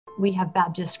We have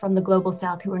Baptists from the global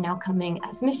South who are now coming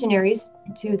as missionaries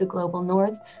to the global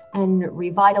North and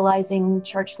revitalizing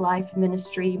church life,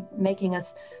 ministry, making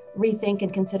us rethink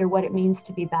and consider what it means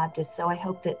to be Baptist. So I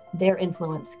hope that their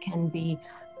influence can be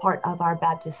part of our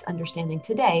Baptist understanding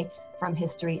today from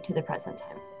history to the present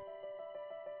time.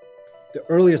 The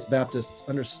earliest Baptists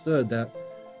understood that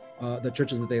the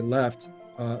churches that they left,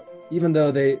 even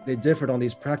though they differed on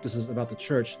these practices about the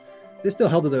church, they still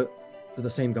held to the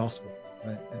same gospel,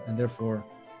 right? And therefore,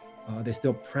 they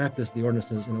still practiced the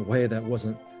ordinances in a way that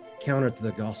wasn't counter to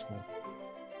the gospel.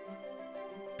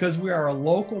 Because we are a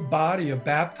local body of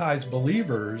baptized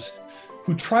believers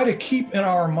who try to keep in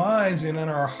our minds and in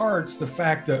our hearts the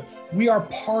fact that we are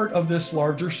part of this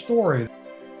larger story.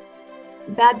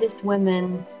 Baptist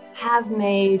women have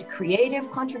made creative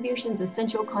contributions,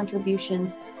 essential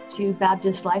contributions to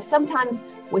Baptist life, sometimes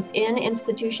within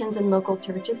institutions and local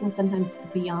churches, and sometimes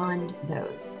beyond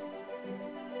those.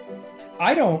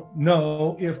 I don't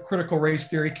know if critical race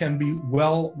theory can be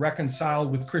well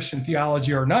reconciled with Christian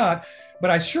theology or not, but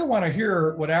I sure want to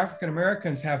hear what African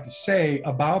Americans have to say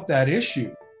about that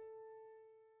issue.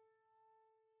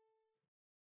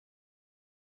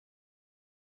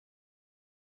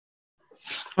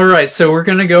 All right, so we're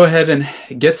going to go ahead and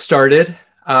get started.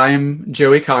 I'm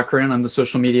Joey Cochran. I'm the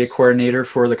social media coordinator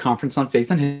for the Conference on Faith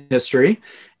and History.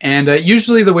 And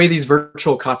usually the way these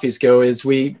virtual coffees go is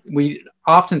we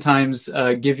oftentimes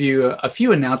give you a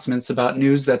few announcements about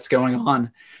news that's going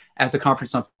on at the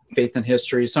Conference on Faith and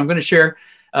History. So I'm going to share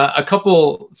a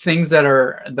couple things that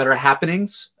are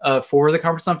happenings for the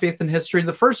Conference on Faith and History.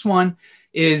 The first one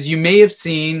is you may have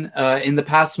seen in the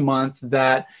past month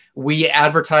that we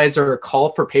advertise our call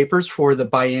for papers for the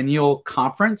biennial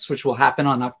conference, which will happen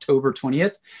on October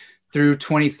 20th through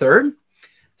 23rd.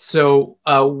 So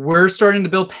we're starting to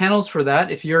build panels for that.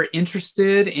 If you're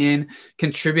interested in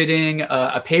contributing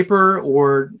a paper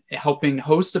or helping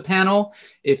host a panel,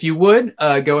 if you would,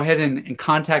 go ahead and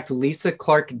contact Lisa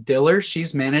Clark Diller.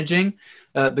 She's managing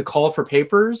the call for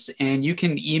papers, and you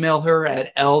can email her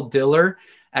at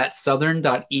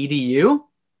ldiller@southern.edu.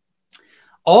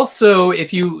 Also,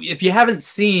 if you haven't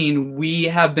seen, we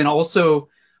have been also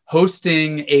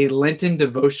hosting a Lenten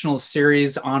devotional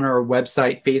series on our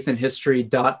website,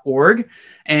 faithandhistory.org.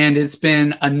 And it's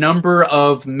been a number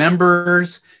of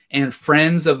members and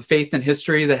friends of Faith and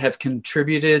History that have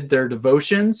contributed their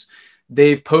devotions.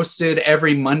 They've posted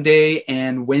every Monday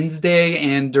and Wednesday,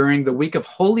 and during the week of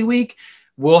Holy Week,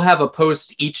 we'll have a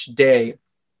post each day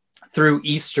through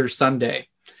Easter Sunday.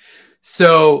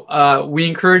 So we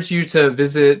encourage you to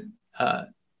visit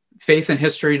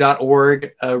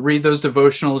faithandhistory.org, read those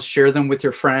devotionals, share them with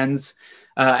your friends,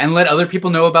 and let other people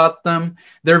know about them.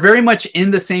 They're very much in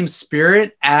the same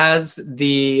spirit as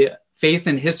the Faith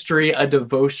and History, a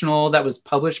devotional that was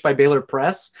published by Baylor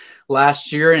Press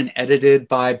last year and edited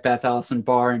by Beth Allison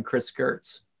Barr and Chris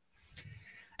Gertz.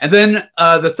 And then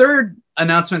the third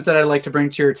announcement that I'd like to bring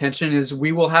to your attention is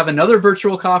we will have another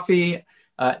virtual coffee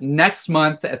next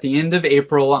month at the end of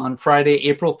April on Friday,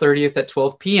 April 30th at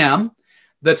 12 p.m.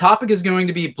 The topic is going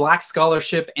to be Black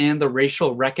Scholarship and the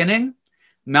Racial Reckoning.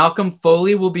 Malcolm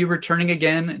Foley will be returning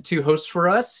again to host for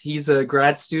us. He's a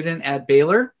grad student at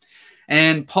Baylor.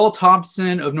 And Paul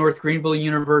Thompson of North Greenville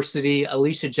University,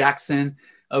 Alicia Jackson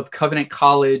of Covenant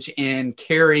College, and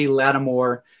Carrie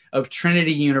Lattimore of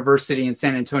Trinity University in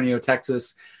San Antonio,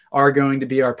 Texas, are going to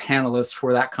be our panelists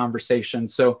for that conversation.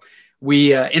 So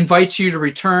we invite you to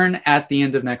return at the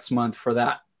end of next month for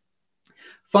that.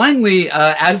 Finally,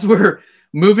 as we're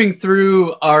moving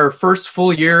through our first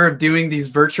full year of doing these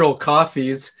virtual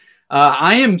coffees,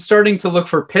 I am starting to look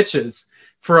for pitches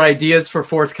for ideas for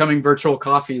forthcoming virtual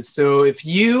coffees. So if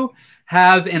you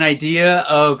have an idea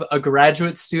of a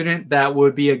graduate student that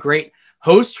would be a great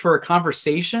host for a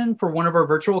conversation for one of our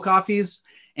virtual coffees,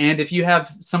 and if you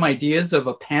have some ideas of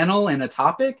a panel and a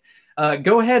topic,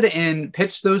 go ahead and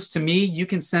pitch those to me. You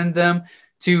can send them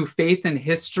to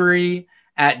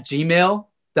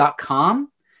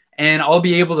faithandhistory@gmail.com, and I'll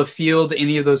be able to field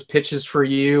any of those pitches for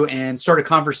you and start a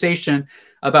conversation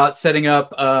about setting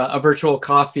up a virtual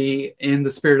coffee in the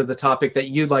spirit of the topic that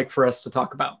you'd like for us to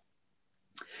talk about.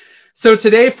 So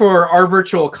today for our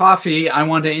virtual coffee, I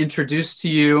want to introduce to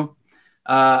you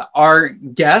our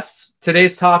guests.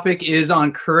 Today's topic is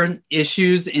on current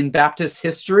issues in Baptist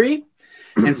history.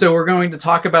 And so we're going to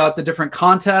talk about the different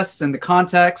contests and the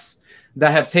contexts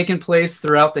that have taken place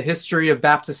throughout the history of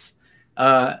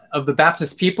the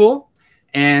Baptist people,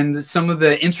 and some of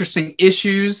the interesting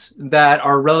issues that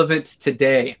are relevant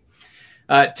today.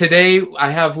 Today, I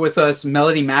have with us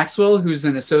Melody Maxwell, who's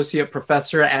an associate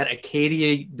professor at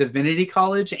Acadia Divinity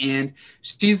College, and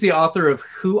she's the author of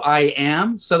Who I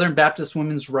Am, Southern Baptist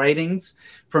Women's Writings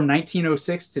from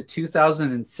 1906 to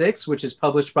 2006, which is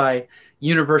published by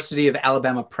University of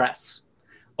Alabama Press.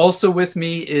 Also with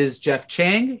me is Geoff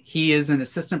Chang. He is an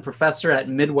assistant professor at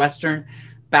Midwestern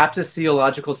Baptist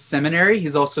Theological Seminary.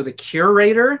 He's also the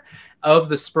curator of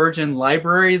the Spurgeon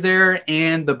Library there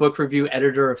and the book review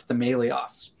editor of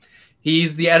Themelios.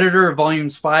 He's the editor of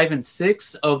volumes 5 and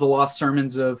 6 of the Lost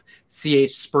Sermons of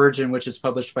C.H. Spurgeon, which is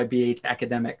published by B.H.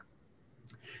 Academic.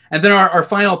 And then our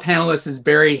final panelist is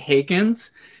Barry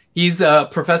Hankins. He's a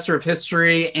professor of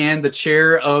history and the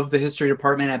chair of the history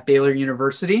department at Baylor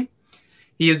University.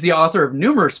 He is the author of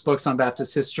numerous books on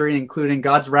Baptist history, including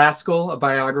God's Rascal, a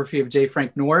biography of J.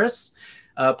 Frank Norris,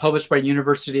 published by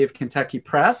University of Kentucky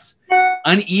Press,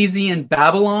 Uneasy in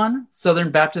Babylon, Southern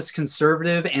Baptist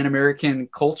Conservative and American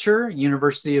Culture,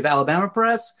 University of Alabama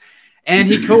Press, and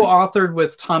he co-authored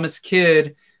with Thomas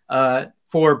Kidd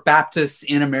for Baptists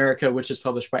in America, which is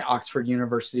published by Oxford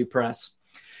University Press.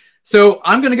 So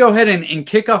I'm going to go ahead and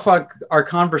kick off our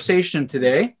conversation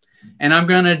today, and I'm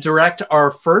going to direct our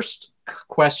first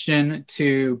question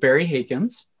to Barry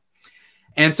Hankins.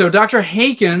 And so Dr.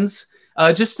 Hankins,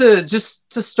 just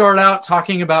to start out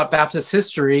talking about Baptist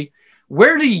history,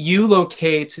 where do you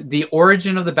locate the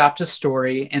origin of the Baptist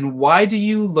story, and why do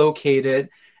you locate it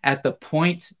at the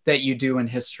point that you do in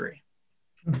history?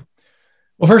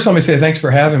 Well, first, let me say thanks for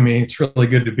having me. It's really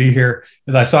good to be here.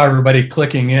 As I saw everybody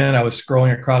clicking in, I was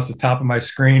scrolling across the top of my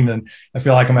screen, and I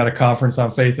feel like I'm at a conference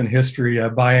on faith and history, a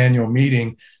biannual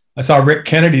meeting. I saw Rick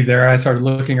Kennedy there. I started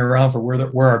looking around for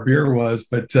where our beer was,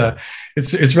 but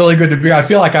it's really good to be. I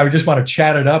feel like I would just want to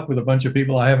chat it up with a bunch of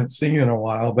people I haven't seen in a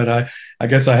while, but I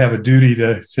guess I have a duty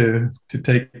to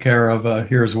take care of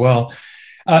here as well.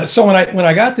 So when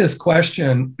I got this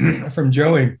question from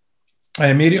Joey, I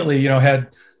immediately had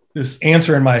this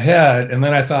answer in my head, and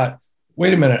then I thought,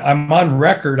 wait a minute, I'm on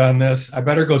record on this. I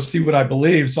better go see what I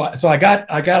believe. So I got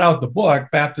out the book,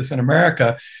 Baptist in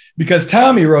America, because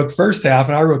Tommy wrote the first half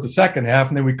and I wrote the second half,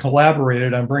 and then we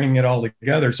collaborated on bringing it all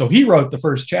together. So he wrote the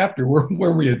first chapter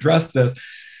where we addressed this.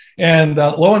 And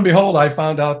lo and behold, I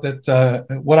found out that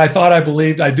what I thought I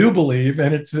believed, I do believe,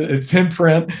 and it's in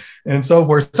print and so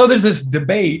forth. So there's this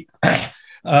debate.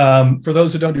 For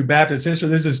those who don't do Baptist history,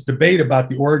 there's this debate about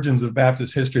the origins of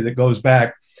Baptist history that goes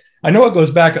back. I know it goes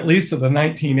back at least to the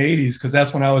 1980s, because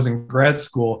that's when I was in grad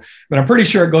school, but I'm pretty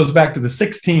sure it goes back to the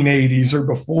 1680s or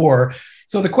before.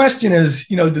 So the question is,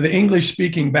 do the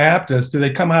English-speaking Baptists, do they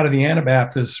come out of the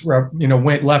Anabaptist,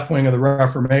 left wing of the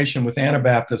Reformation with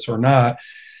Anabaptists or not?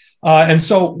 And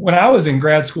so when I was in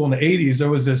grad school in the 80s, there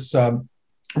was this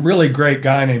really great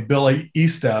guy named William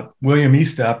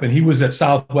Estep, and he was at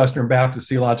Southwestern Baptist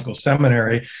Theological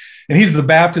Seminary, and he's the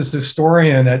Baptist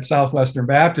historian at Southwestern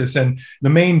Baptist, and the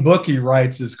main book he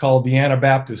writes is called The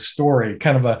Anabaptist Story,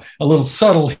 kind of a little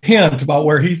subtle hint about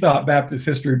where he thought Baptist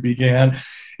history began.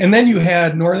 And then you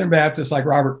had Northern Baptists like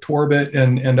Robert Torbett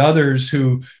and others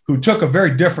who took a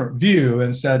very different view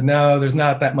and said, no, there's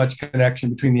not that much connection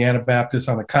between the Anabaptists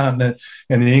on the continent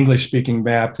and the English-speaking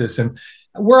Baptists. And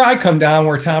where I come down,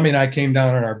 where Tommy and I came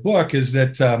down in our book, is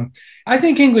that I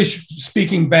think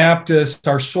English-speaking Baptists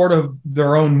are sort of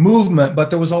their own movement, but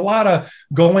there was a lot of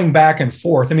going back and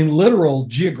forth. I mean, literal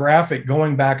geographic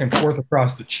going back and forth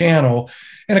across the channel.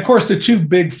 And of course, the two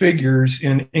big figures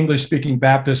in English-speaking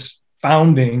Baptist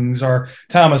foundings are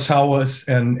Thomas Helwys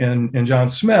and John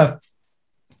Smith.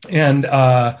 And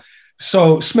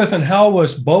so Smith and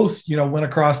Helwys both, went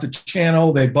across the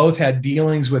channel. They both had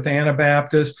dealings with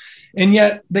Anabaptists. And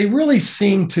yet they really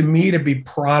seem to me to be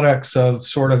products of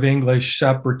sort of English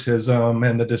separatism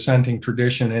and the dissenting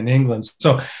tradition in England.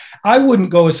 So I wouldn't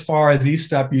go as far as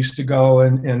Estep used to go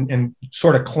and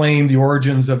sort of claim the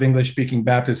origins of English-speaking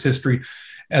Baptist history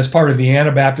as part of the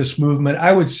Anabaptist movement.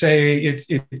 I would say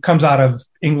it comes out of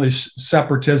English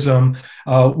separatism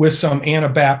with some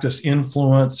Anabaptist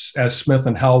influence as Smith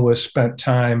and Helwys spent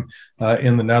time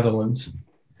in the Netherlands.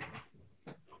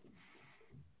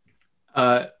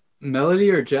 Melody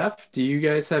or Geoff, do you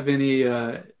guys have any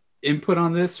input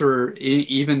on this, or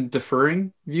even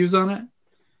differing views on it?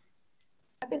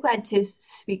 I'd be glad to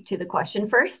speak to the question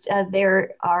first.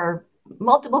 There are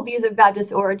multiple views of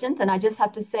Baptist origins, and I just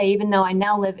have to say, even though I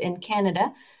now live in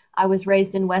Canada, I was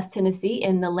raised in West Tennessee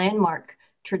in the landmark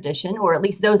tradition, or at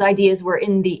least those ideas were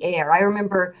in the air. I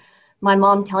remember my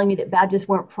mom telling me that Baptists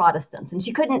weren't Protestants, and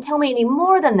she couldn't tell me any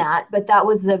more than that, but that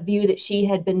was the view that she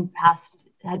had been passed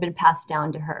had been passed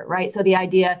down to her, right? So the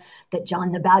idea that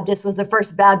John the Baptist was the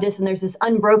first Baptist, and there's this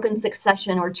unbroken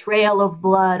succession or trail of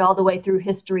blood all the way through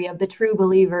history of the true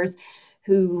believers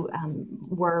who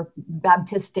were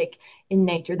Baptistic in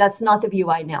nature. That's not the view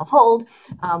I now hold,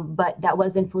 but that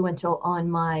was influential on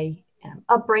my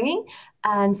upbringing.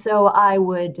 And so I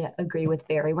would agree with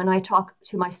Barry. When I talk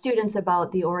to my students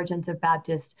about the origins of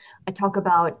Baptist, I talk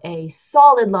about a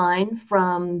solid line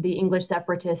from the English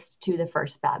separatist to the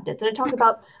First Baptist. And I talk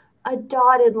about a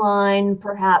dotted line,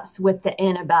 perhaps, with the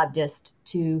Anabaptist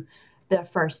to the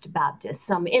First Baptist.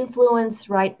 Some influence,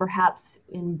 right, perhaps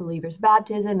in believers'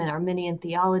 baptism and Arminian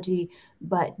theology,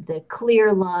 but the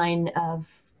clear line of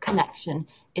connection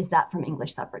is that from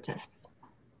English separatists.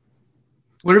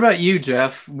 What about you,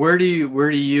 Geoff? Where do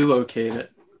you locate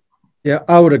it? Yeah,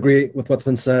 I would agree with what's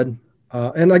been said.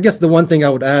 And I guess the one thing I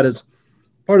would add is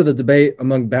part of the debate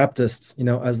among Baptists,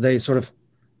 as they sort of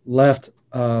left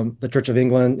the Church of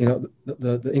England,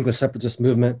 the English separatist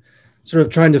movement, sort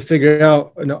of trying to figure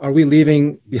out, are we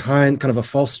leaving behind kind of a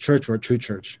false church or a true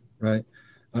church, right?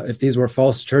 If these were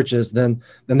false churches, then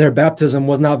their baptism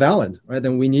was not valid, right?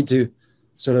 Then we need to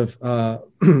sort of,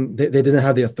 they didn't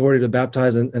have the authority to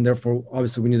baptize, and therefore,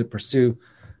 obviously, we need to pursue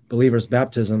believers'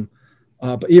 baptism.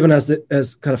 But even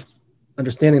as kind of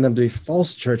understanding them to be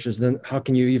false churches, then how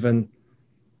can you even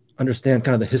understand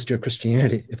kind of the history of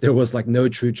Christianity if there was like no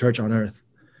true church on earth,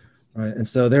 right? And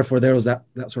so therefore, there was that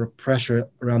sort of pressure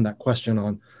around that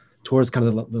question towards kind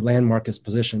of the landmarkist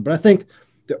position. But I think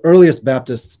the earliest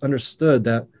Baptists understood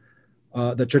that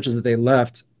the churches that they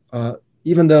left,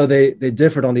 even though they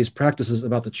differed on these practices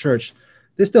about the church,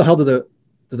 they still held to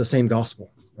the same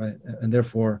gospel, right? And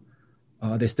therefore,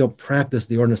 they still practiced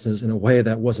the ordinances in a way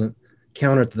that wasn't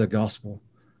counter to the gospel.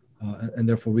 And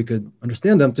therefore, we could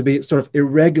understand them to be sort of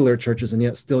irregular churches and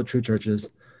yet still true churches.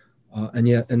 And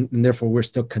therefore, we're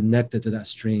still connected to that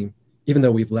stream, even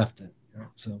though we've left it. Right?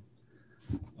 So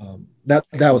that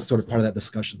was sort of part of that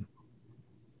discussion.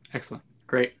 Excellent.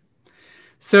 Great.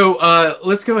 So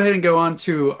let's go ahead and go on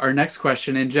to our next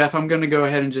question. And Geoff, I'm going to go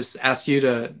ahead and just ask you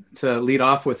to lead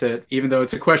off with it, even though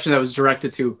it's a question that was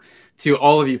directed to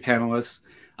all of you panelists.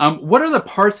 What are the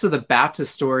parts of the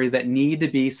Baptist story that need to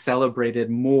be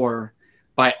celebrated more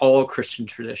by all Christian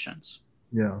traditions?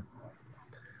 Yeah.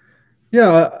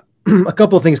 A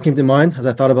couple of things came to mind as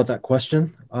I thought about that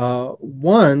question.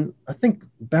 One, I think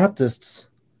Baptists,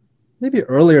 maybe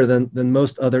earlier than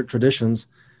most other traditions,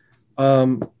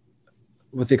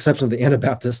 with the exception of the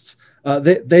Anabaptists,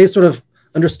 they sort of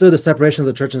understood the separation of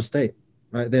the church and state,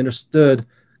 right? They understood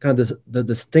kind of the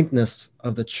distinctness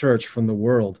of the church from the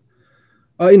world.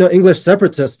 English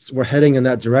separatists were heading in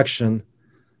that direction,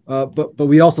 but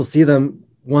we also see them,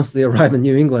 once they arrive in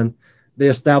New England, they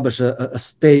establish a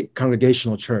state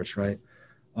congregational church, right?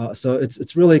 So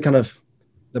it's really kind of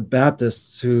the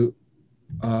Baptists who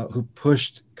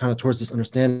pushed kind of towards this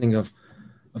understanding of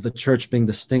the church being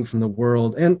distinct from the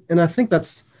world. And I think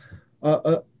that's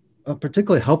a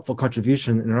particularly helpful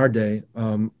contribution in our day,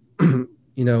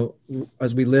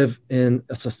 as we live in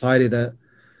a society that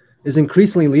is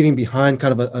increasingly leaving behind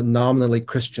kind of a nominally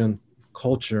Christian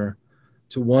culture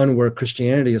to one where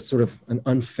Christianity is sort of an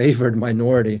unfavored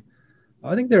minority.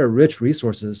 I think there are rich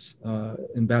resources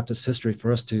in Baptist history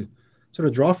for us to sort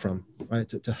of draw from, right,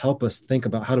 to help us think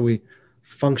about how do we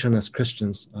function as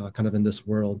Christians kind of in this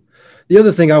world. The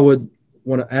other thing I would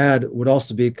want to add would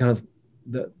also be kind of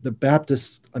the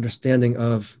Baptist understanding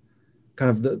of kind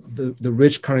of the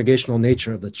rich congregational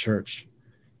nature of the church.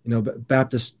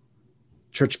 Baptist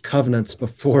church covenants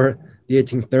before the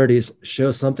 1830s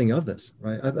show something of this,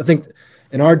 right? I think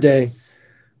in our day,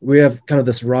 we have kind of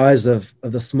this rise of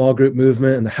the small group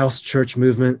movement and the house church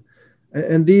movement.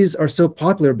 And these are so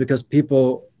popular because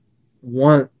people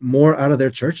want more out of their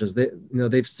churches.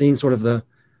 They've seen sort of the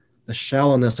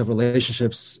shallowness of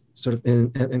relationships sort of in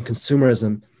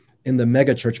consumerism in the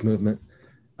mega church movement.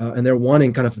 And they're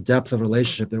wanting kind of depth of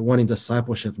relationship. They're wanting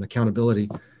discipleship and accountability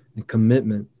and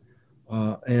commitment.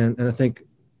 And I think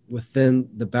within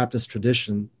the Baptist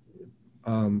tradition,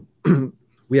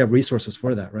 we have resources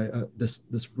for that, right? This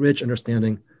rich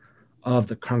understanding of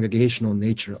the congregational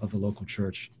nature of the local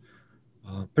church,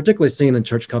 particularly seen in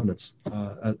church covenants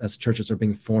as churches are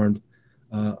being formed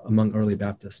among early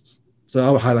Baptists. So I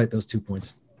would highlight those 2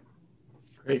 points.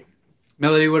 Great.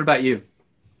 Melody, what about you?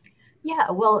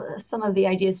 Yeah, well, some of the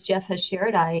ideas Geoff has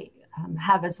shared, I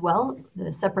have as well.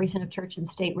 The separation of church and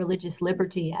state, religious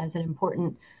liberty as an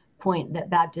important point that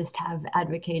Baptists have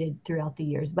advocated throughout the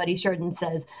years. Buddy Sheridan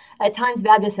says, at times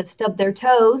Baptists have stubbed their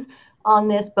toes on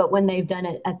this, but when they've done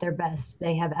it at their best,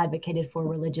 they have advocated for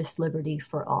religious liberty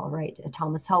for all, right?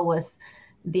 Thomas Helwys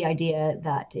the idea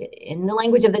that in the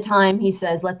language of the time, he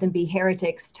says, let them be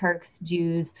heretics, Turks,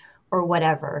 Jews, or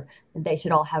whatever. They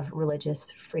should all have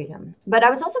religious freedom. But I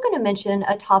was also going to mention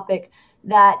a topic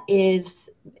that is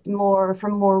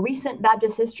from more recent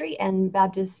Baptist history and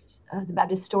the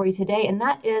Baptist story today, and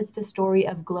that is the story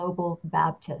of global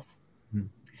Baptists.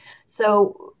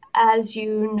 So, as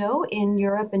you know, in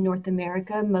Europe and North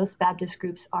America, most Baptist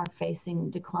groups are facing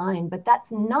decline, but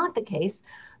that's not the case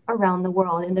around the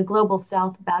world. In the global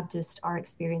South, Baptists are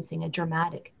experiencing a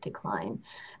dramatic decline.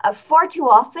 Far too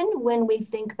often when we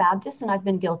think Baptists, and I've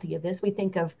been guilty of this, we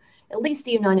think of at least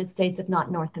the United States, if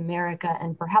not North America,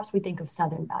 and perhaps we think of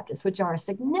Southern Baptists, which are a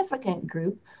significant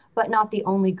group, but not the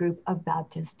only group of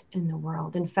Baptists in the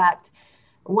world. In fact,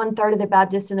 1/3 of the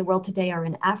Baptists in the world today are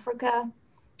in Africa.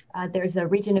 There's a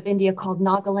region of India called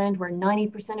Nagaland where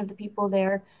 90% of the people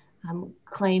there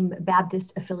claim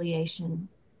Baptist affiliation.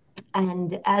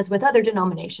 And as with other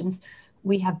denominations,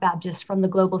 we have Baptists from the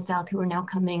global South who are now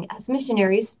coming as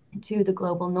missionaries to the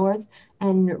global North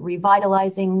and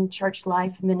revitalizing church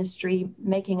life ministry,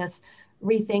 making us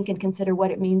rethink and consider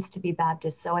what it means to be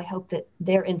Baptist. So I hope that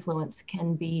their influence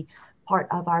can be part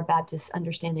of our Baptist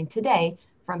understanding today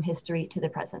from history to the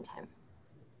present time.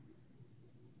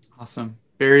 Awesome.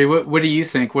 Barry, what do you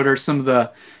think? What are some of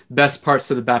the best parts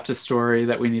of the Baptist story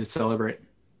that we need to celebrate?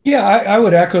 Yeah, I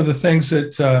would echo the things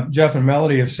that Geoff and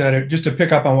Melody have said. Just to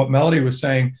pick up on what Melody was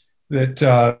saying, that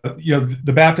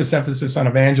the Baptist emphasis on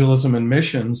evangelism and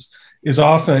missions is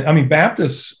often, I mean,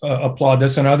 Baptists applaud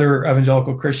this, and other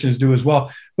evangelical Christians do as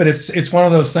well. But it's one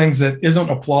of those things that isn't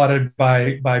applauded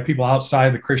by people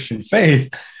outside the Christian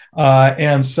faith.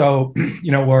 And so,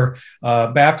 where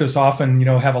Baptists often,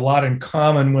 have a lot in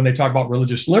common when they talk about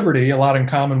religious liberty, a lot in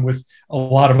common with a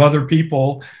lot of other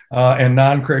people and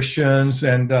non-Christians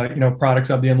and, products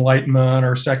of the Enlightenment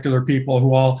or secular people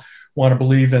who all want to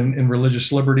believe in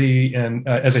religious liberty and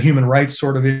as a human rights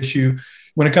sort of issue.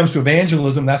 When it comes to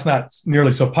evangelism, that's not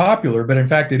nearly so popular, but in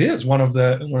fact, it is one of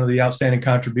the outstanding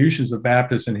contributions of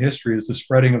Baptists in history is the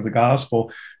spreading of the gospel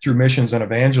through missions and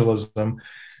evangelism.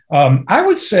 I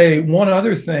would say one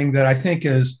other thing that I think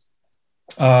is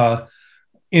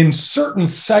in certain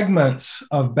segments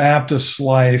of Baptist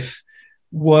life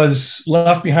was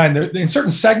left behind. In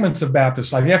certain segments of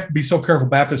Baptist life, you have to be so careful,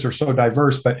 Baptists are so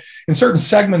diverse, but in certain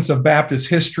segments of Baptist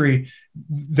history,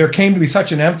 there came to be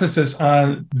such an emphasis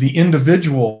on the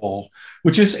individual,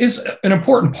 which is an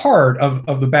important part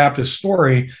of the Baptist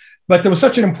story. But there was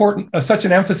such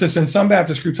an emphasis in some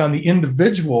Baptist groups on the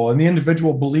individual and the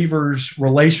individual believer's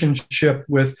relationship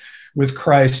with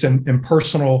Christ and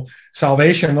personal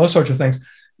salvation, those sorts of things,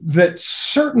 that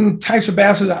certain types of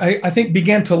Baptists, I think,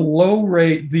 began to low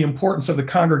rate the importance of the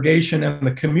congregation and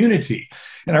the community.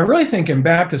 And I really think in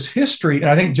Baptist history, and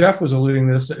I think Geoff was alluding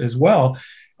to this as well,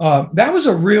 that was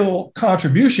a real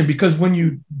contribution, because when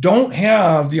you don't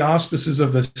have the auspices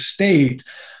of the state,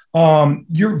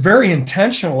 you're very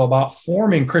intentional about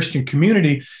forming Christian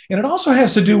community. And it also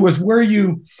has to do with where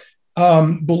you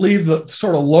believe the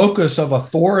sort of locus of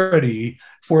authority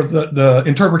for the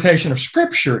interpretation of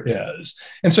Scripture is.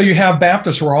 And so you have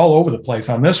Baptists who are all over the place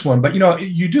on this one. But,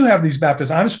 you do have these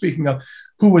Baptists I'm speaking of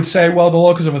who would say, well, the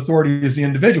locus of authority is the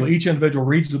individual. Each individual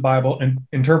reads the Bible and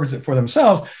interprets it for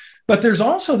themselves. But there's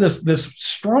also this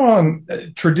strong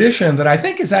tradition that I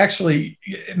think is actually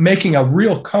making a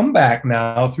real comeback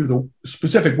now through the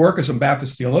specific work of some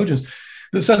Baptist theologians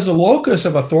that says the locus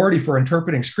of authority for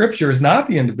interpreting Scripture is not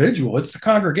the individual, it's the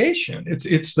congregation.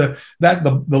 It's the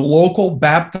local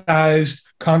baptized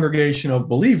congregation of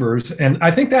believers. And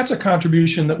I think that's a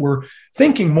contribution that we're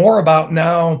thinking more about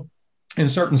now in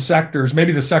certain sectors,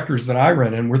 maybe the sectors that I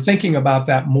run in. We're thinking about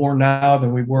that more now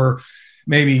than we were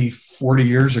maybe 40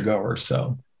 years ago or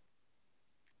so.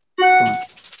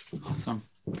 Awesome.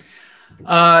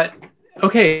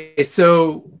 Okay,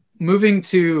 so moving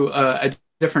to a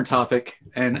different topic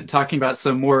and talking about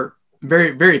some more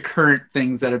very, very current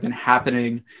things that have been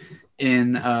happening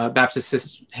in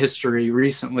Baptist history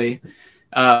recently.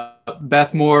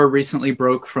 Beth Moore recently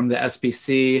broke from the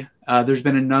SBC. There's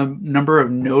been a number of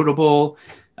notable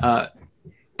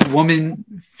woman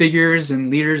figures and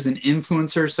leaders and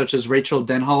influencers such as Rachel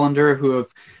Denhollander who have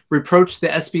reproached the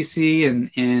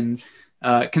SBC in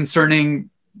concerning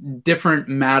different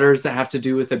matters that have to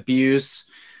do with abuse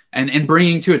and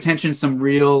bringing to attention some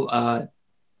real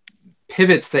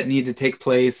pivots that need to take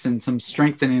place and some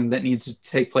strengthening that needs to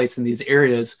take place in these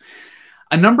areas.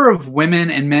 A number of women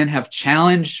and men have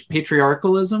challenged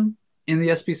patriarchalism in the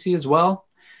SBC as well.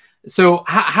 So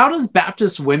how does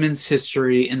Baptist women's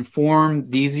history inform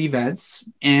these events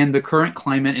and the current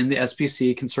climate in the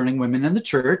SBC concerning women in the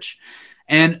church?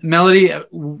 And Melody,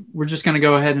 we're just going to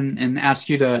go ahead and ask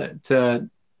you to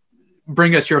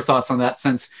bring us your thoughts on that,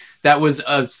 since that was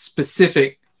a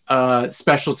specific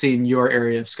specialty in your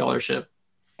area of scholarship.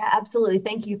 Yeah, absolutely.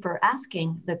 Thank you for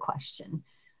asking the question.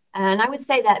 And I would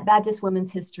say that Baptist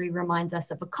women's history reminds us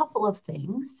of a couple of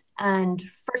things. And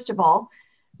first of all,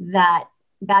 that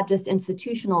Baptist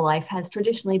institutional life has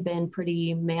traditionally been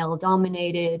pretty male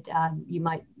dominated, you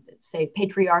might say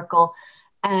patriarchal,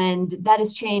 and that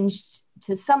has changed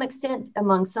to some extent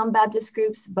among some Baptist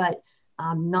groups, but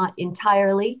not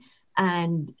entirely.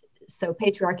 And so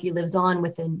patriarchy lives on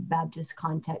within Baptist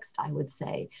context, I would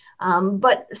say.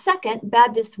 But second,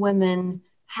 Baptist women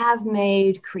have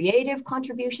made creative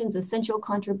contributions, essential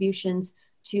contributions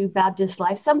to Baptist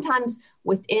life, sometimes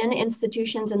within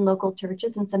institutions and local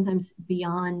churches, and sometimes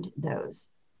beyond those.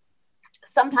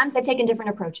 Sometimes they've taken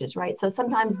different approaches, right? So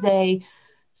sometimes they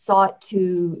sought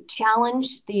to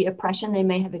challenge the oppression they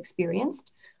may have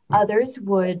experienced. Others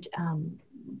would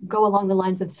go along the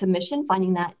lines of submission,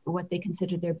 finding that what they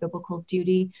considered their biblical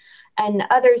duty. And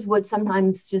others would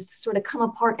sometimes just sort of come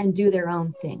apart and do their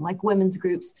own thing, like women's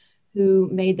groups who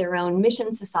made their own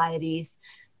mission societies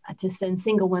to send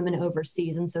single women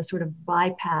overseas, and so sort of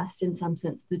bypassed, in some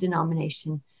sense, the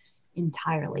denomination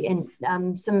entirely.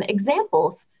 And some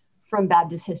examples from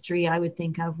Baptist history I would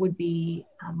think of would be,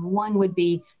 one would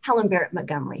be Helen Barrett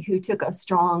Montgomery, who took a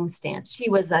strong stance. She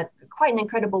was quite an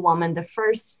incredible woman, the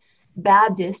first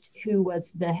Baptist who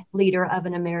was the leader of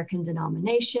an American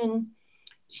denomination.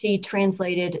 She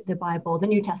translated the Bible, the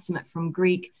New Testament, from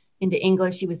Greek into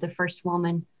English. She was the first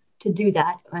woman to do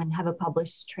that and have a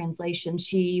published translation.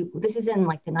 This is in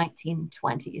like the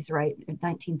 1920s, right?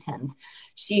 1910s.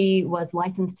 She was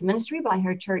licensed to ministry by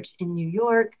her church in New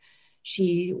York.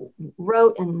 She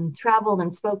wrote and traveled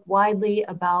and spoke widely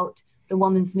about the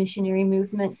women's missionary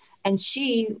movement. And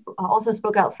she also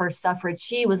spoke out for suffrage.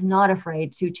 She was not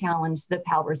afraid to challenge the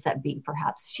powers that be,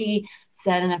 perhaps. She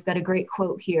said, and I've got a great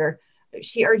quote here,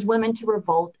 she urged women to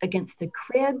revolt against the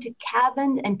cribbed,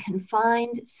 cabined, and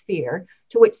confined sphere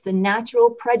to which the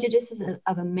natural prejudices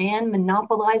of a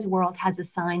man-monopolized world has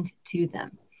assigned to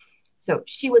them. So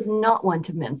she was not one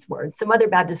to mince words. Some other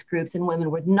Baptist groups and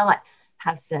women would not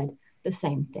have said the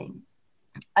same thing.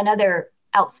 Another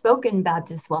outspoken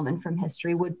Baptist woman from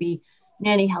history would be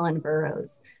Nanny Helen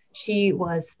Burroughs. She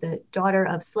was the daughter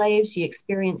of slaves. She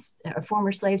experienced,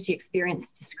 former slaves. She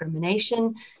experienced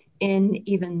discrimination in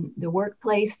even the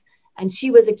workplace. And she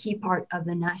was a key part of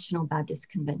the National Baptist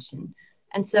Convention.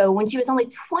 And so when she was only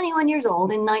 21 years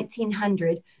old in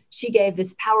 1900, she gave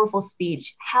this powerful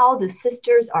speech, How the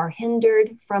Sisters Are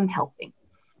Hindered from Helping.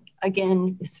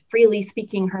 Again, freely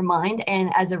speaking her mind.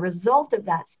 And as a result of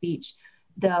that speech,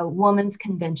 the Women's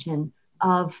Convention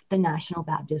of the National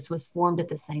Baptists was formed at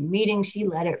the same meeting. She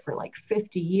led it for like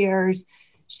 50 years.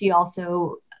 She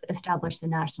also established the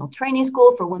National Training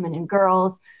School for women and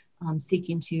girls,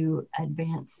 seeking to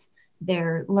advance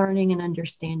their learning and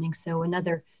understanding. So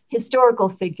another historical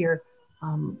figure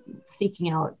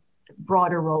seeking out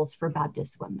broader roles for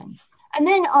Baptist women. And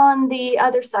then on the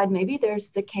other side, maybe there's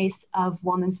the case of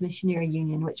Women's Missionary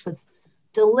Union, which was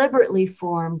deliberately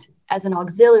formed as an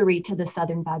auxiliary to the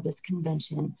Southern Baptist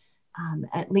Convention,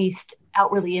 at least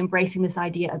outwardly embracing this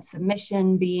idea of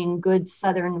submission, being good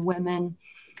Southern women.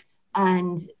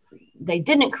 And they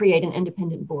didn't create an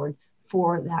independent board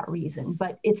for that reason.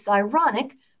 But it's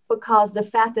ironic because the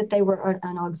fact that they were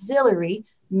an auxiliary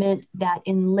meant that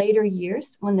in later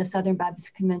years, when the Southern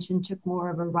Baptist Convention took more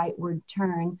of a rightward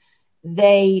turn,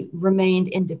 they remained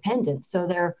independent.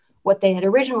 So what they had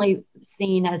originally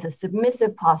seen as a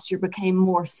submissive posture became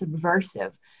more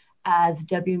subversive as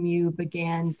WMU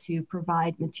began to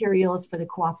provide materials for the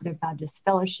Cooperative Baptist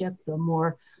Fellowship, the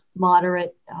more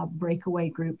moderate breakaway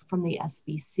group from the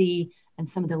SBC, and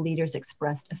some of the leaders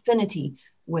expressed affinity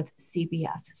with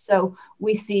CBF. So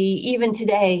we see even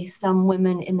today some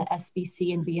women in the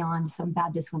SBC and beyond, some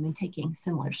Baptist women taking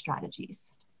similar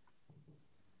strategies.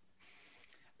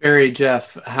 Barry,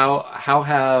 Geoff,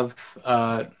 how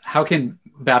can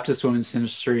Baptist women's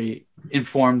ministry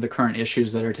inform the current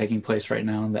issues that are taking place right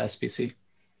now in the SBC?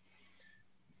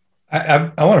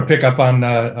 I want to pick up on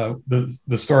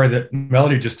the story that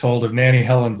Melody just told of Nanny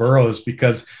Helen Burroughs,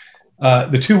 because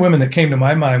the two women that came to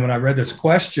my mind when I read this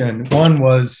question, one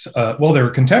was, they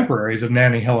were contemporaries of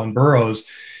Nanny Helen Burroughs,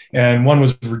 and one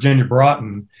was Virginia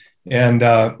Broughton. And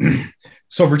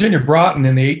so Virginia Broughton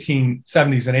in the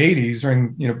 1870s and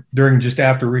 80s, during just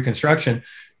after Reconstruction,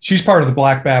 she's part of the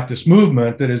Black Baptist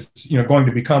movement that is, going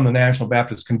to become the National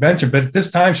Baptist Convention. But at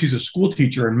this time, she's a school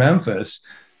teacher in Memphis.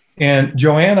 And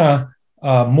Joanna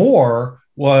Moore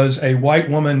was a white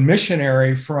woman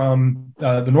missionary from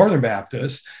the Northern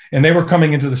Baptists, and they were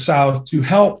coming into the South to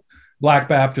help Black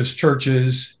Baptist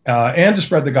churches and to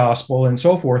spread the gospel and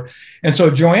so forth. And so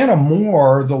Joanna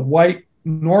Moore, the white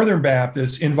Northern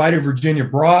Baptist, invited Virginia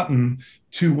Broughton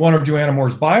to one of Joanna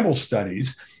Moore's Bible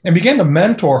studies and began to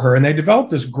mentor her. And they developed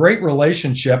this great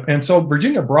relationship. And so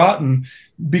Virginia Broughton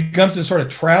becomes this sort of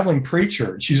traveling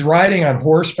preacher. She's riding on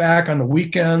horseback on the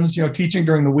weekends, teaching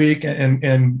during the week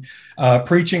and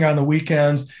preaching on the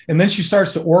weekends. And then she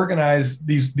starts to organize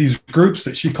these groups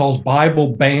that she calls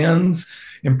Bible bands.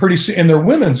 And pretty soon, and they're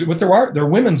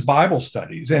women's Bible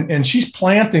studies, and she's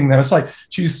planting them. It's like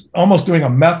she's almost doing a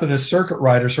Methodist circuit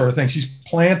rider sort of thing. She's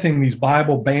planting these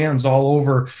Bible bands all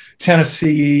over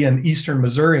Tennessee and Eastern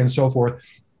Missouri and so forth.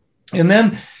 And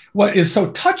then what is so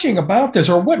touching about this,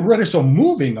 or what really is so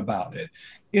moving about it,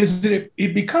 is that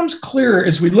it becomes clear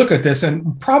as we look at this,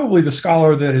 and probably the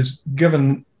scholar that has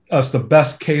given us the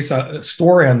best case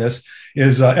story on this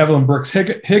is Evelyn Brooks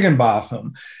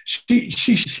Higginbotham.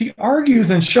 She argues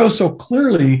and shows so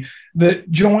clearly that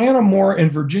Joanna Moore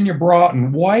and Virginia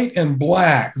Broughton, white and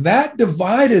Black, that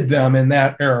divided them in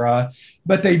that era,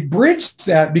 but they bridged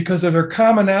that because of their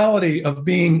commonality of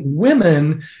being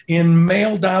women in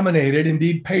male-dominated,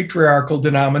 indeed patriarchal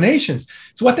denominations.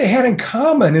 So what they had in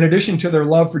common, in addition to their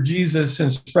love for Jesus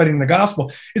and spreading the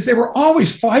gospel, is they were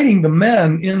always fighting the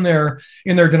men in their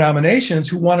denominations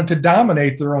who wanted to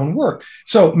dominate their own work.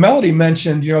 So Melody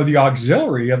mentioned, the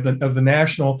auxiliary of the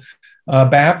National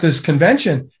Baptist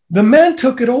Convention. The men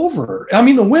took it over. I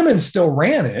mean, the women still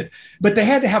ran it, but they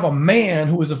had to have a man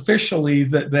who was officially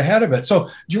the head of it. So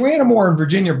Joanna Moore and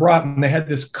Virginia Broughton, they had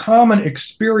this common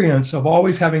experience of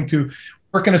always having to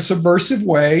work in a subversive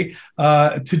way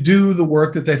to do the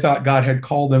work that they thought God had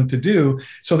called them to do.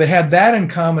 So they had that in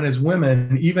common as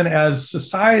women, even as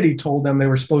society told them they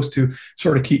were supposed to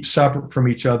sort of keep separate from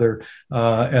each other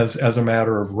as a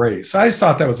matter of race. So I just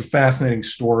thought that was a fascinating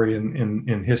story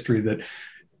in history that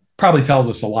probably tells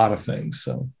us a lot of things.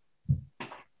 So,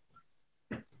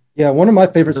 yeah, one of my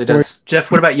favorite stories.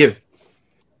 Geoff, what about you?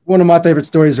 One of my favorite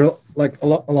stories, are like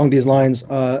along these lines,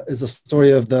 is the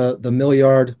story of the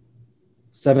Millyard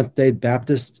Seventh-day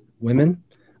Baptist women.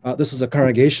 This is a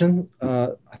congregation.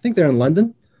 I think they're in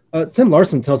London. Tim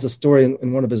Larson tells the story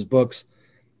in one of his books.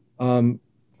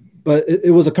 But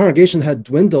it was a congregation that had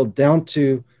dwindled down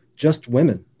to just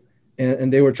women,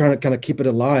 and they were trying to kind of keep it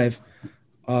alive.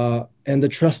 And the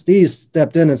trustees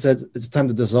stepped in and said, it's time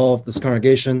to dissolve this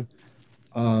congregation.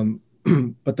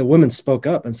 But the women spoke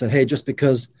up and said, hey, just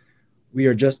because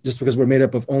we're made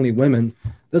up of only women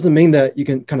doesn't mean that you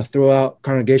can kind of throw out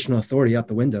congregational authority out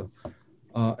the window.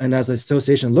 And as the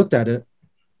association looked at it,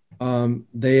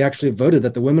 they actually voted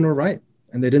that the women were right,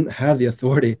 and they didn't have the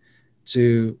authority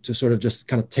to sort of just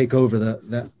kind of take over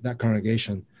that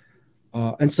congregation.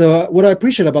 And so what I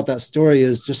appreciate about that story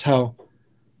is just how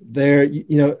they're,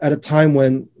 at a time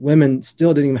when women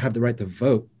still didn't even have the right to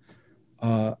vote.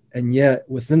 And yet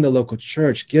within the local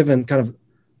church, given kind of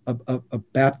a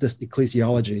Baptist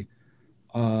ecclesiology,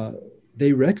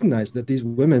 they recognized that these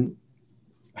women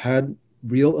had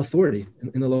real authority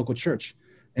in the local church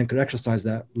and could exercise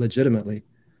that legitimately.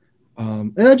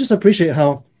 And I just appreciate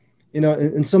how,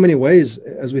 in so many ways,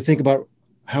 as we think about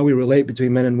how we relate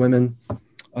between men and women,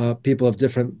 people of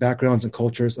different backgrounds and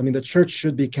cultures, I mean, the church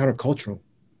should be countercultural,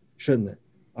 shouldn't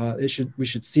it? We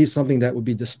should see something that would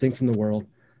be distinct from the world,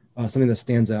 something that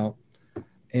stands out.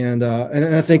 And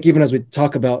I think even as we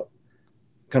talk about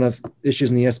kind of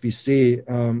issues in the SBC,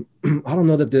 I don't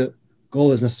know that the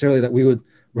goal is necessarily that we would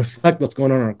reflect what's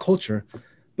going on in our culture,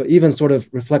 but even sort of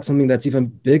reflect something that's even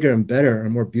bigger and better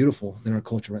and more beautiful than our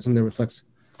culture, right? Something that reflects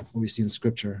what we see in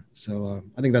Scripture. So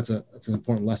I think that's an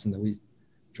important lesson that we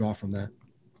draw from that.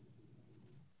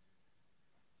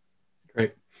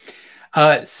 Great.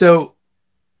 So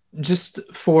just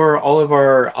for all of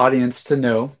our audience to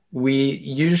know, we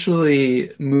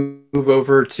usually move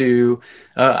over to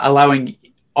allowing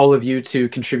all of you to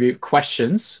contribute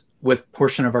questions with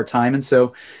portion of our time. And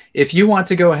so if you want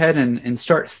to go ahead and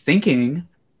start thinking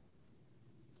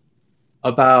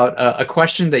about a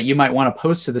question that you might want to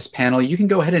pose to this panel, you can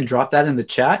go ahead and drop that in the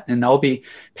chat, and I'll be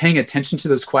paying attention to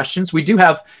those questions. We do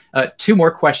have 2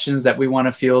 more questions that we want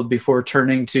to field before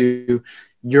turning to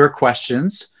your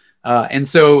questions. And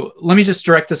so let me just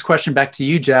direct this question back to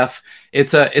you, Geoff.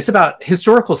 It's about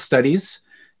historical studies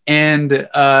and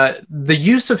the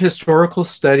use of historical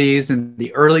studies in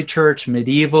the early church,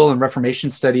 medieval, and Reformation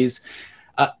studies.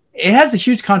 It has a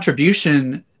huge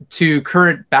contribution to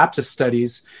current Baptist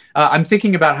studies. I'm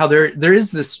thinking about how there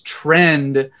is this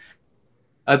trend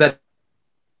that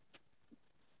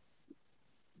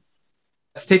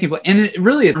taking place. And it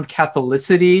really is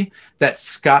Catholicity that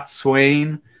Scott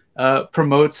Swain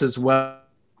promotes as well.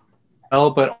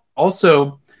 But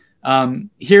also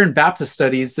here in Baptist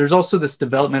studies, there's also this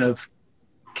development of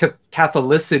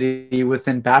Catholicity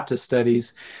within Baptist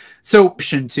studies. So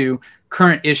to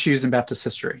current issues in Baptist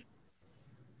history.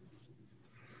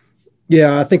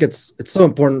 Yeah, I think it's so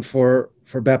important for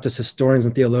Baptist historians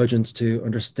and theologians to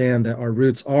understand that our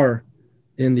roots are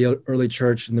in the early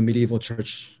church, in the medieval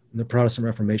church, in the Protestant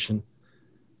Reformation.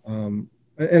 And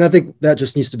I think that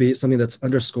just needs to be something that's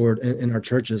underscored in our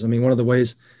churches. I mean, one of the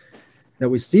ways that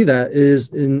we see that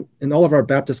is in all of our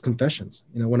Baptist confessions.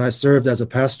 You know, when I served as a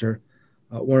pastor,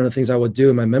 one of the things I would do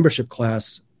in my membership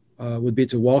class would be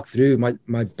to walk through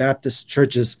my Baptist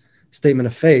church's statement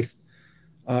of faith.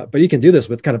 But you can do this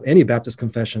with kind of any Baptist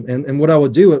confession. And what I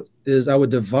would do is I would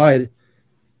divide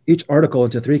each article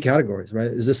into three categories,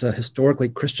 right? Is this a historically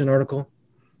Christian article?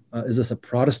 Is this a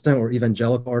Protestant or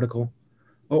evangelical article?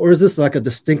 Or is this like a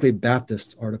distinctly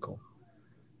Baptist article?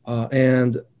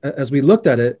 And as we looked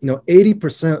at it,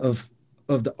 80%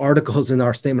 of the articles in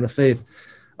our statement of faith,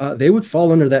 they would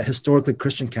fall under that historically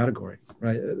Christian category,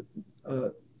 right?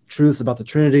 Truths about the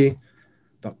Trinity,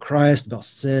 about Christ, about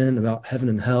sin, about heaven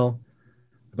and hell,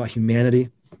 about humanity,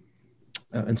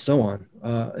 and so on.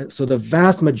 So the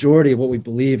vast majority of what we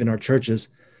believe in our churches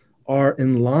are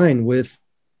in line with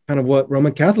kind of what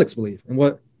Roman Catholics believe and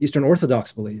what Eastern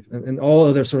Orthodox believe and all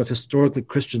other sort of historically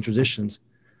Christian traditions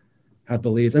have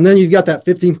believed. And then you've got that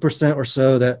 15% or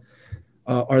so that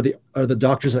are the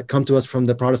doctrines that come to us from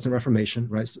the Protestant Reformation,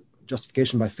 right? So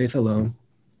justification by faith alone,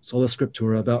 sola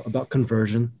scriptura, about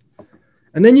conversion.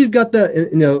 And then you've got that,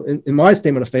 in my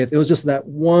statement of faith, it was just that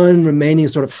one remaining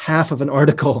sort of half of an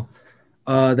article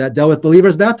that dealt with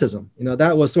believers' baptism.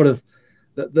 That was sort of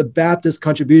the Baptist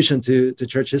contribution to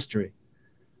church history.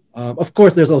 Of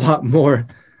course, there's a lot more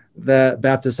that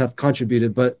Baptists have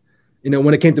contributed, but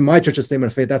when it came to my church's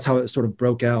statement of faith, that's how it sort of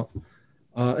broke out.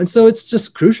 And so it's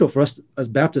just crucial for us as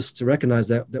Baptists to recognize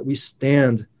that we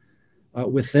stand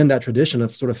within that tradition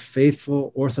of sort of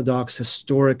faithful, orthodox,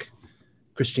 historic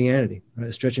Christianity,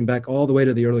 right? Stretching back all the way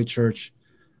to the early church.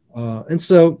 And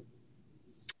so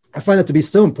I find that to be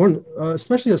so important,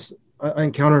 especially as I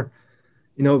encounter,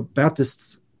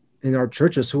 Baptists in our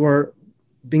churches who are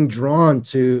being drawn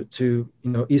to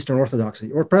Eastern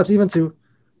Orthodoxy, or perhaps even to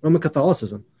Roman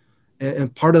Catholicism.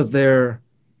 And part of their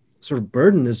sort of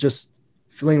burden is just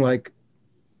feeling like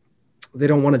they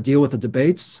don't want to deal with the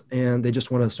debates and they just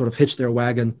want to sort of hitch their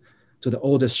wagon to the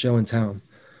oldest show in town.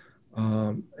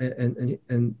 And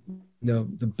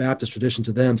the Baptist tradition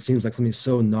to them seems like something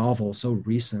so novel, so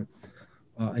recent.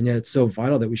 And yet it's so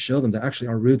vital that we show them that actually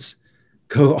our roots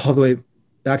go all the way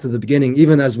back to the beginning.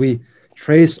 Even as we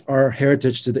trace our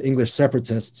heritage to the English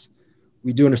separatists,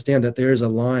 we do understand that there is a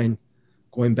line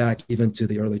going back even to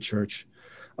the early church.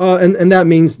 And that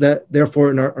means that,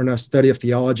 therefore, in our study of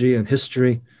theology and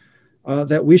history,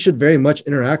 that we should very much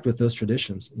interact with those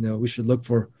traditions. We should look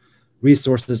for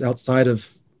resources outside of,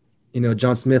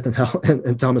 John Smith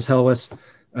and Thomas Helwys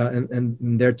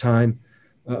and their time,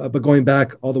 but going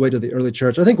back all the way to the early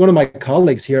church. I think one of my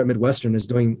colleagues here at Midwestern is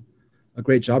doing a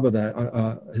great job of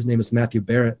that. His name is Matthew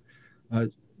Barrett,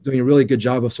 doing a really good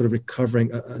job of sort of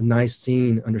recovering a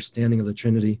Nicene understanding of the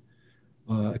Trinity,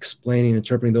 explaining,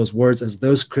 interpreting those words as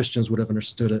those Christians would have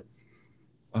understood it.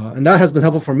 And that has been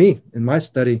helpful for me in my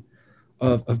study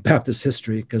of Baptist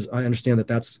history, because I understand that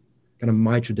that's kind of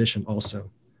my tradition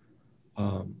also.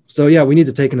 So yeah, we need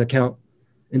to take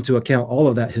into account all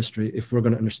of that history if we're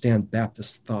going to understand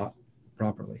Baptist thought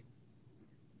properly.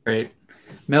 Great.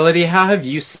 Melody, how have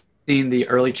you seen the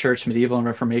early church, medieval, and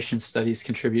Reformation studies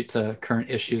contribute to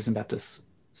current issues in Baptist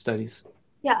studies?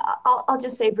 Yeah, I'll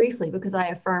just say briefly, because I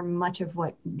affirm much of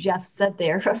what Geoff said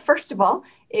there. First of all,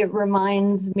 it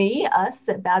reminds us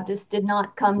that Baptists did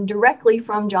not come directly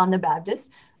from John the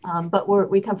Baptist, but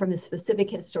we come from this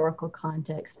specific historical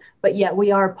context. But yet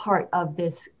we are part of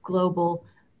this global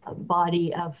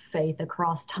body of faith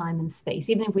across time and space.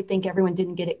 Even if we think everyone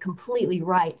didn't get it completely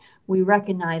right, we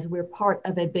recognize we're part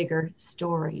of a bigger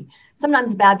story.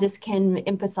 Sometimes Baptists can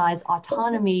emphasize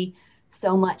autonomy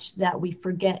so much that we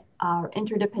forget our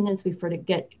interdependence, we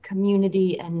forget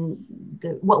community and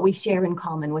what we share in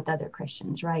common with other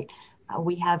Christians, right?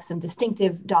 We have some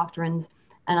distinctive doctrines,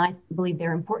 and I believe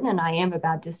they're important, and I am a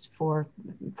Baptist for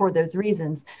those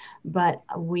reasons. But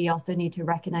we also need to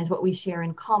recognize what we share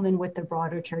in common with the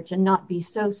broader church and not be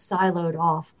so siloed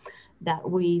off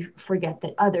that we forget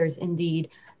that others indeed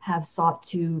have sought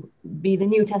to be the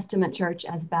New Testament church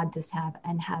as Baptists have,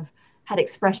 and have had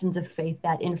expressions of faith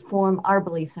that inform our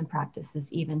beliefs and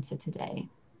practices even to today.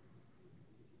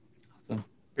 Awesome.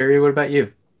 Barry, what about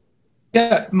you?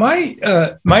 Yeah, my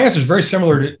answer is very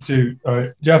similar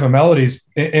to Geoff and Melody's.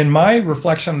 In my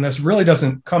reflection on this, really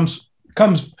comes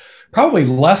probably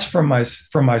less from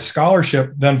my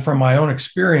scholarship than from my own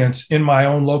experience in my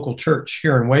own local church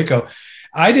here in Waco.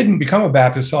 I didn't become a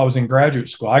Baptist until I was in graduate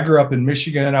school. I grew up in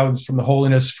Michigan. I was from the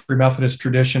Holiness Free Methodist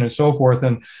tradition and so forth,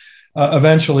 and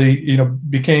eventually,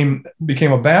 became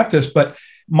a Baptist. But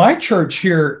my church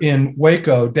here in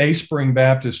Waco, Day Spring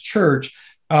Baptist Church,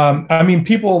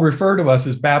 people refer to us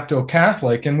as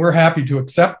Bapto-Catholic, and we're happy to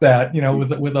accept that,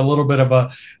 with a little bit of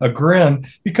a grin,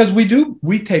 because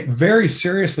we take very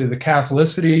seriously the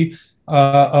Catholicity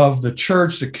of the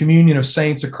church, the communion of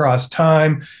saints across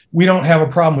time. We don't have a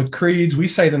problem with creeds. We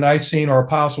say the Nicene or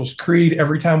Apostles' Creed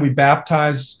every time we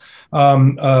baptize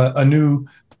a new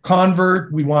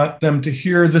convert. We want them to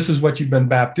hear, this is what you've been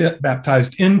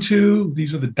baptized into.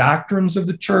 These are the doctrines of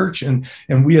the church, and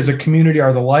we as a community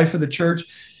are the life of the church.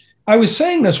 I was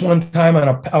saying this one time,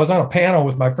 I was on a panel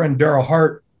with my friend Daryl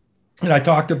Hart, and I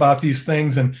talked about these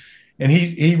things, and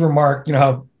he remarked,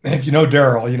 how, if you know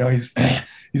Daryl,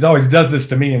 he's always does this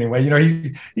to me anyway.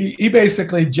 He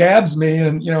basically jabs me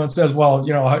and says, well,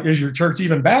 is your church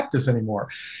even Baptist anymore?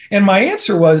 And my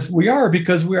answer was, we are,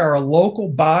 because we are a local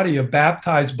body of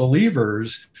baptized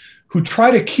believers who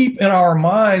try to keep in our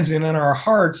minds and in our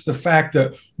hearts the fact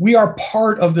that we are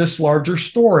part of this larger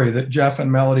story that Geoff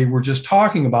and Melody were just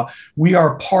talking about. We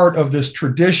are part of this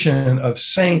tradition of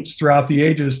saints throughout the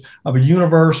ages of a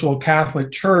universal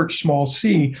Catholic Church, small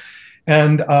c.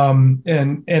 And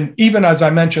even as I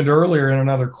mentioned earlier in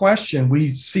another question,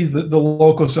 we see the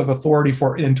locus of authority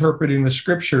for interpreting the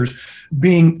scriptures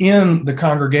being in the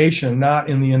congregation, not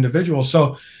in the individual.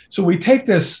 So we take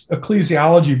this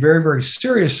ecclesiology very, very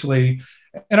seriously.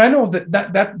 And I know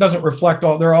that doesn't reflect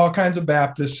all, there are all kinds of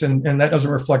Baptists, and that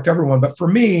doesn't reflect everyone. But for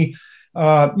me,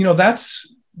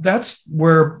 that's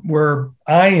where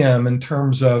I am in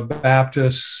terms of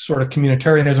Baptist sort of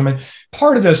communitarianism. And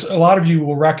part of this, a lot of you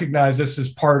will recognize this as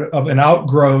part of an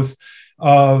outgrowth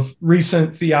of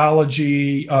recent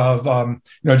theology of,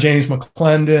 James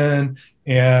McClendon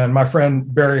and my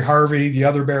friend Barry Harvey, the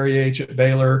other Barry H. at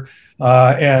Baylor,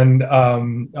 and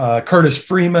Curtis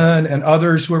Freeman and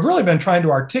others who have really been trying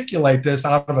to articulate this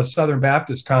out of a Southern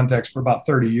Baptist context for about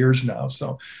 30 years now.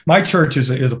 So my church is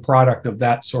a product of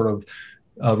that sort of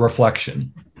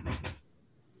reflection.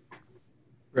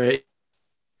 Right.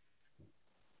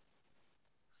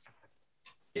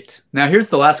 Now, here's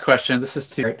the last question. This is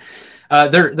too.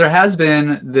 There has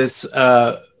been this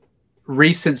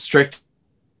recent strict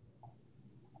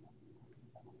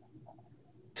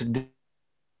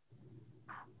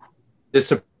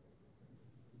disapproval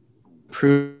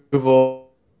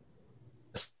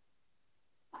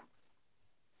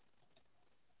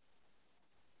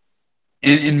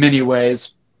in many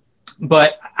ways.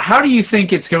 But how do you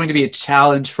think it's going to be a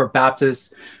challenge for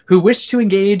Baptists who wish to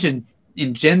engage in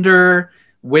gender,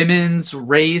 women's,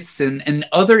 race, and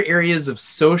other areas of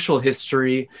social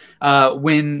history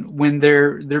when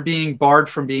they're being barred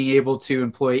from being able to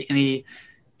employ any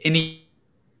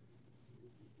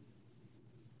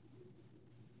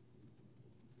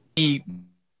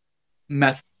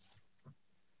method?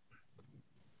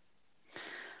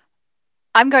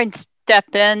 I'm going to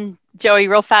step in, Joey,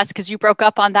 real fast, because you broke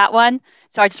up on that one.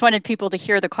 So I just wanted people to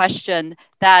hear the question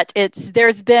that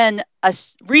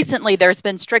recently there's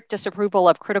been strict disapproval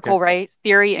of critical race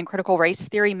theory and critical race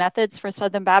theory methods for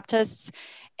Southern Baptists.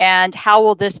 And how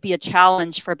will this be a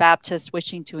challenge for Baptists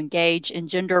wishing to engage in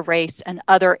gender, race, and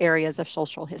other areas of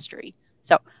social history?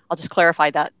 So I'll just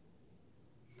clarify that.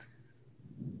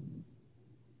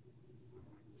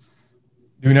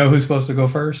 Do we know who's supposed to go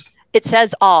first? It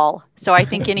says all, so I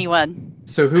think anyone.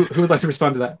 So who would like to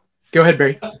respond to that? Go ahead,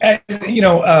 Barry.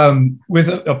 With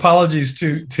apologies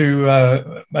to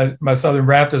my Southern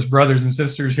Baptist brothers and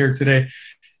sisters here today,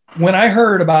 when I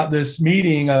heard about this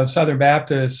meeting of Southern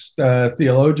Baptist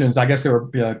theologians, I guess they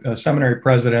were seminary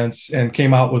presidents, and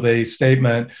came out with a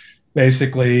statement.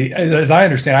 Basically, as I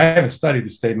understand, I haven't studied the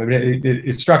statement, but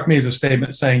it struck me as a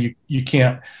statement saying you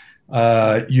can't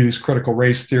use critical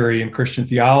race theory in Christian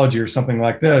theology or something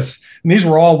like this. And these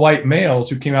were all white males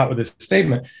who came out with this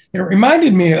statement. It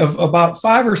reminded me of about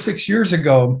 5 or 6 years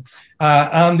ago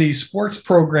on the sports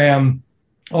program,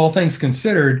 All Things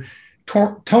Considered,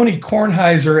 Tony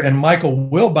Kornheiser and Michael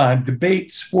Wilbon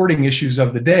debate sporting issues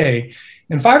of the day.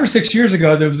 And 5 or 6 years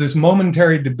ago, there was this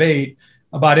momentary debate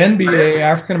about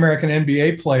African-American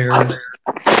NBA players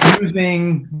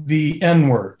using the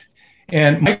N-word.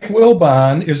 And Mike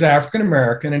Wilbon is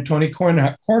African-American and Tony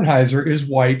Kornheiser is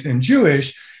white and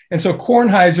Jewish. And so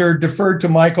Kornheiser deferred to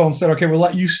Michael and said, okay, we'll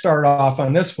let you start off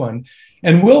on this one.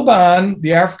 And Wilbon,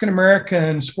 the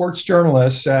African-American sports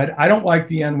journalist, said, I don't like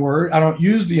the N-word. I don't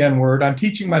use the N-word. I'm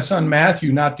teaching my son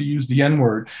Matthew not to use the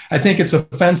N-word. I think it's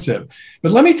offensive.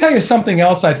 But let me tell you something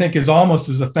else I think is almost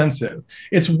as offensive.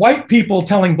 It's white people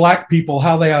telling black people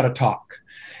how they ought to talk.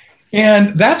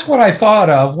 And that's what I thought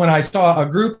of when I saw a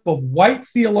group of white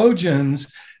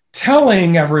theologians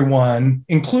telling everyone,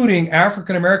 including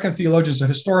African-American theologians and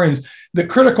historians, that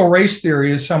critical race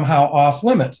theory is somehow off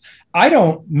limits. I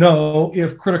don't know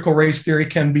if critical race theory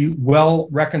can be well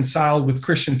reconciled with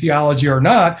Christian theology or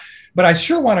not, but I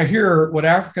sure want to hear what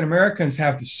African-Americans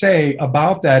have to say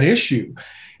about that issue.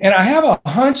 And I have a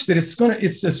hunch that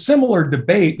it's a similar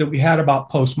debate that we had about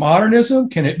postmodernism.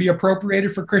 Can it be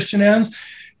appropriated for Christian ends?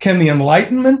 Can the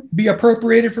Enlightenment be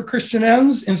appropriated for Christian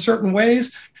ends in certain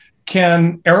ways?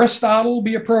 Can Aristotle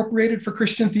be appropriated for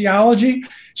Christian theology?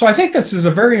 So I think this is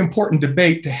a very important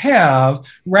debate to have,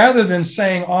 rather than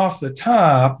saying off the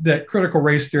top that critical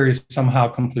race theory is somehow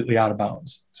completely out of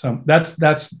bounds. So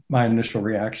that's my initial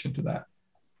reaction to that.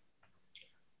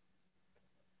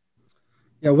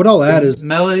 Yeah, what I'll add is...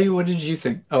 Melody, what did you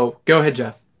think? Oh, go ahead,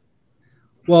 Geoff.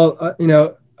 Well,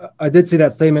 I did see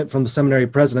that statement from the seminary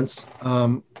presidents,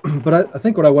 but I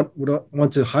think what I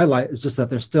want to highlight is just that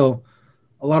there's still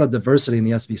a lot of diversity in the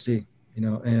SBC,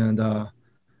 and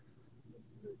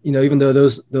even though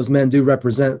those men do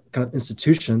represent kind of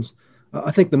institutions,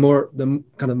 I think the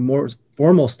kind of more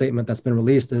formal statement that's been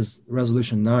released is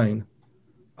Resolution 9,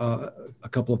 a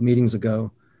couple of meetings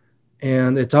ago,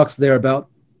 and it talks there about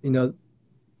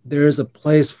there is a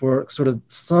place for sort of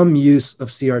some use of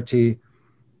CRT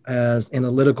as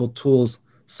analytical tools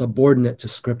subordinate to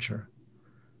Scripture,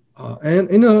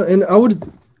 and I would.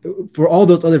 For all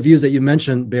those other views that you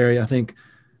mentioned, Barry, I think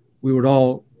we would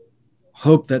all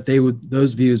hope that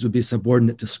those views would be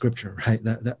subordinate to Scripture, right?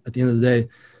 That at the end of the day,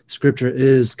 Scripture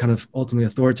is kind of ultimately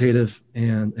authoritative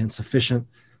and sufficient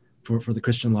for the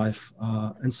Christian life.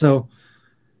 And so,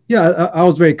 yeah, I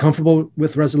was very comfortable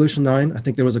with Resolution 9. I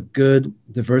think there was a good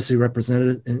diversity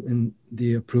represented in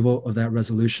the approval of that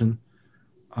resolution.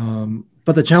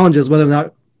 But the challenge is whether or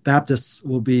not Baptists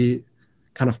will be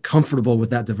kind of comfortable with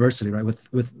that diversity, right?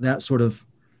 With that sort of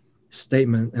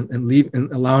statement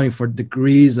and allowing for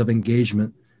degrees of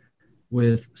engagement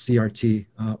with CRT,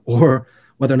 or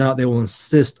whether or not they will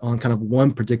insist on kind of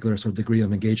one particular sort of degree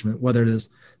of engagement, whether it is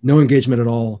no engagement at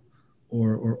all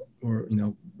or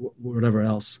whatever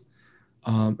else.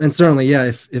 And certainly, yeah,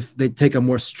 if they take a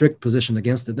more strict position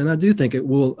against it, then I do think it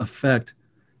will affect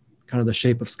kind of the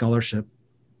shape of scholarship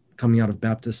coming out of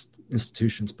Baptist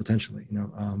institutions potentially,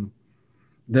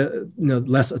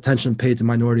 less attention paid to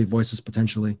minority voices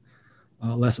potentially,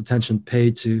 less attention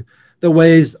paid to the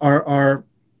ways our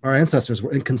ancestors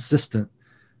were inconsistent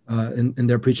in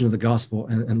their preaching of the gospel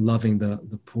and loving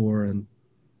the poor and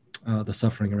the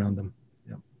suffering around them.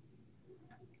 Yeah.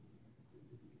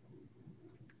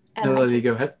 Melody,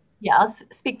 go ahead. Yeah, I'll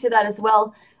speak to that as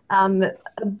well.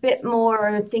 A bit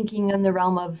more thinking in the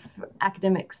realm of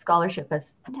academic scholarship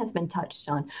has been touched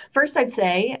on. First, I'd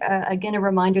say, again, a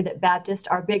reminder that Baptists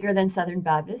are bigger than Southern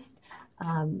Baptists.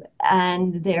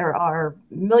 And there are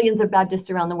millions of Baptists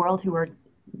around the world who are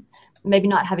maybe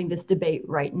not having this debate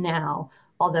right now,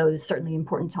 although it's certainly an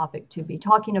important topic to be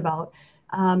talking about.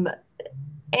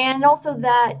 And also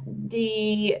that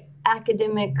the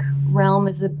academic realm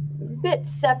is a bit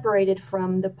separated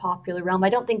from the popular realm. I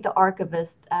don't think the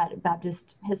archivists at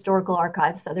Baptist Historical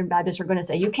Archives, Southern Baptists, are going to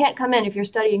say, you can't come in if you're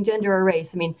studying gender or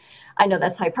race. I mean, I know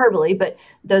that's hyperbole, but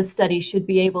those studies should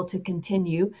be able to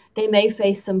continue. They may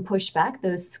face some pushback,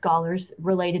 those scholars,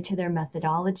 related to their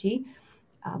methodology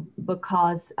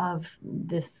because of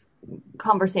this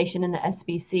conversation in the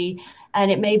SBC. And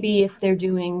it may be if they're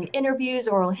doing interviews,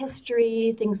 oral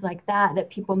history, things like that, that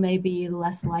people may be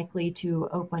less likely to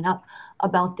open up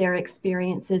about their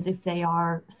experiences if they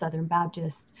are Southern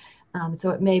Baptist.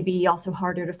 So it may be also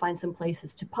harder to find some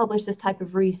places to publish this type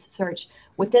of research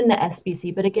within the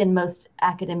SBC. But again, most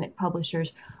academic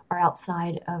publishers are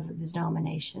outside of the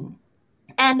denomination.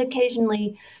 And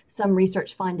occasionally some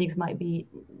research findings might be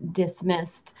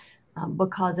dismissed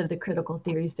because of the critical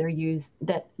theories they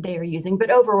are using.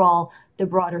 But overall, the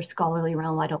broader scholarly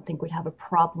realm, I don't think would have a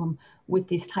problem with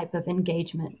this type of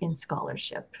engagement in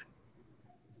scholarship.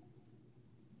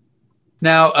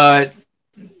 Now,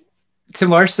 Tim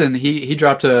Larson, he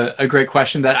dropped a great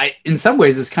question that in some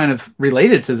ways is kind of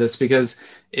related to this, because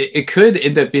it could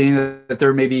end up being that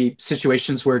there may be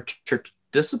situations where church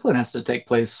discipline has to take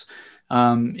place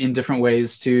in different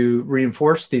ways to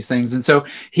reinforce these things. And so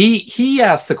he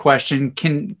asked the question,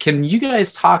 can you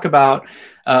guys talk about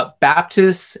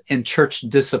Baptists and church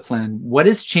discipline. What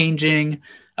is changing?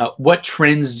 What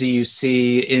trends do you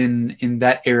see in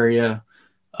that area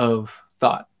of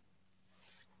thought?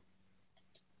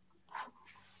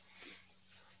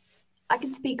 I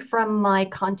can speak from my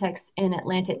context in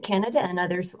Atlantic Canada, and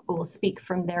others will speak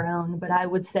from their own. But I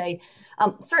would say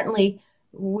certainly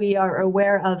we are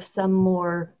aware of some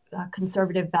more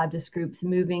conservative Baptist groups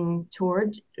moving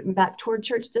back toward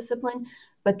church discipline,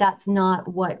 but that's not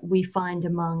what we find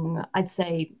among, I'd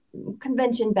say,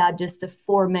 Convention Baptists, the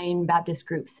four main Baptist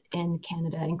groups in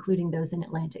Canada, including those in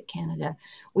Atlantic Canada.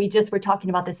 We just were talking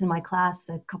about this in my class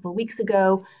a couple of weeks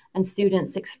ago, and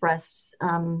students expressed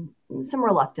some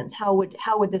reluctance. How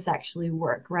would this actually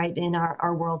work, right, in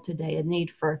our world today? A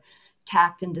need for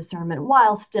tact and discernment,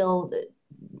 while still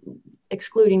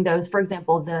excluding those, for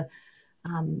example, the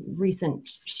recent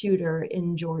shooter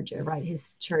in Georgia, right?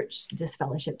 His church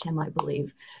disfellowshipped him, I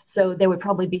believe. So there would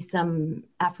probably be some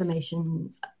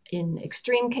affirmation in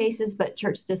extreme cases, but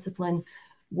church discipline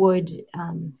would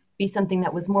be something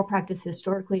that was more practiced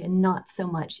historically and not so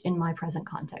much in my present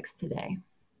context today.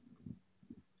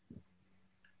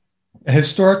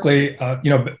 Historically,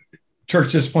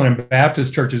 church discipline in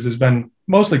Baptist churches has been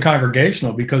mostly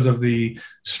congregational because of the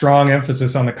strong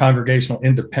emphasis on the congregational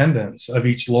independence of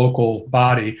each local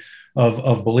body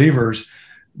of believers.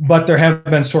 But there have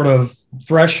been sort of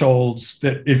thresholds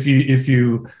that if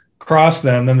you cross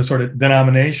them, then the sort of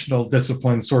denominational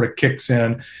discipline sort of kicks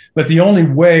in. But the only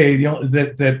way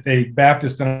that a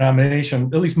Baptist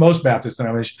denomination, at least most Baptist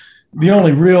denominations, the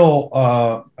only real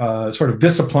sort of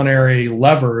disciplinary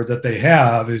lever that they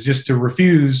have is just to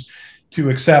refuse to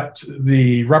accept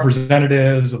the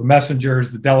representatives, the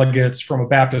messengers, the delegates from a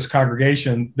Baptist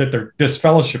congregation that they're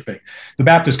disfellowshipping. The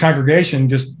Baptist congregation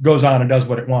just goes on and does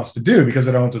what it wants to do because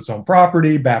it owns its own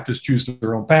property. Baptists choose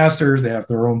their own pastors. They have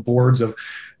their own boards of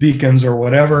deacons or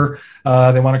whatever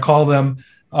they want to call them.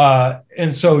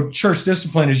 And so church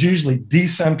discipline is usually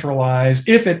decentralized,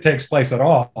 if it takes place at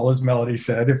all, as Melody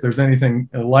said. If there's anything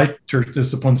like church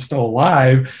discipline still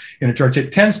alive in a church,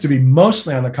 it tends to be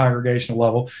mostly on the congregational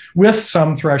level, with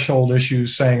some threshold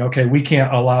issues saying, okay, we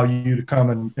can't allow you to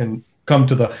come and come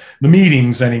to the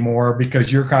meetings anymore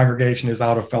because your congregation is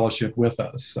out of fellowship with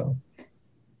us. So,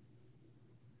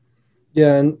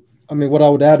 yeah, and I mean, what I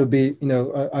would add would be,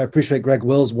 I appreciate Greg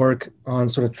Will's work on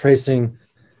sort of tracing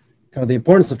kind of the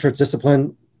importance of church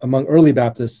discipline among early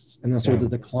Baptists, and then sort of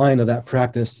the decline of that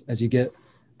practice as you get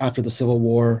after the Civil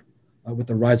War, with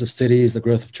the rise of cities, the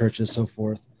growth of churches, so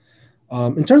forth.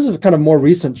 In terms of kind of more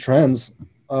recent trends,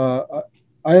 I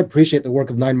appreciate the work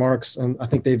of 9 Marks, and I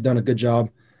think they've done a good job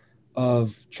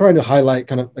of trying to highlight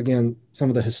kind of, again, some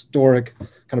of the historic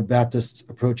kind of Baptist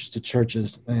approach to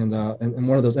churches, and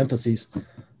one of those emphases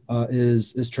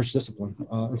is church discipline.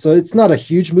 And so it's not a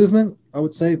huge movement, I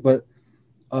would say, but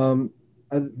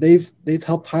they've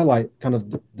helped highlight kind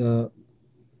of the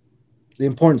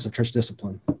importance of church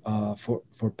discipline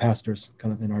for pastors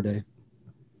kind of in our day.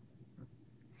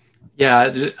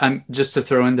 Yeah, I'm just to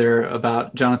throw in there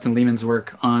about Jonathan Lehman's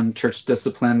work on church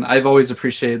discipline. I've always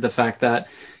appreciated the fact that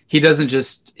he doesn't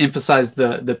just emphasize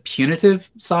the punitive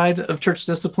side of church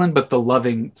discipline, but the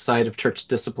loving side of church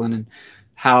discipline, and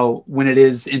how when it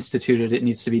is instituted, it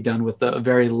needs to be done with a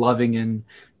very loving and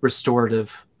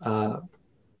restorative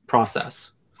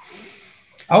process.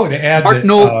 I would add Mark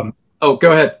Knoll.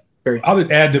 Go ahead, Barry. I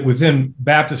would add that within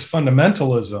Baptist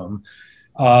fundamentalism,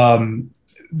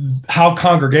 how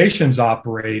congregations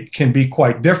operate can be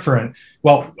quite different.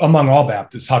 Well, among all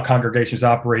Baptists, how congregations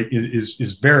operate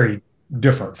is very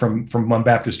different from one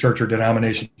Baptist church or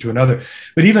denomination to another.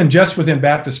 But even just within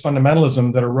Baptist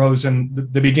fundamentalism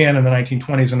that began in the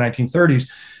 1920s and 1930s,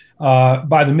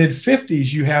 by the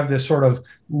mid-50s, you have this sort of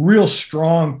real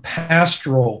strong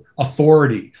pastoral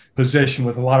authority position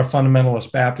with a lot of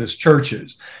fundamentalist Baptist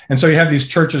churches. And so you have these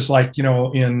churches like,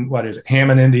 in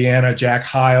Hammond, Indiana, Jack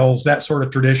Hyles, that sort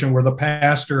of tradition where the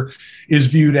pastor is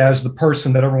viewed as the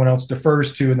person that everyone else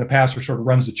defers to, and the pastor sort of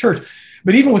runs the church.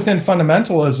 But even within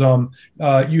fundamentalism,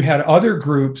 you had other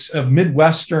groups of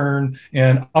Midwestern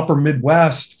and Upper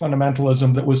Midwest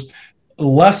fundamentalism that was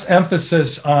less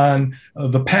emphasis on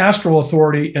the pastoral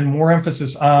authority and more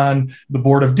emphasis on the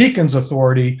Board of Deacons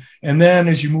authority. And then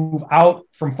as you move out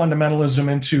from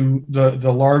fundamentalism into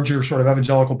the larger sort of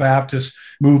evangelical Baptist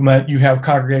movement, you have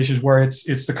congregations where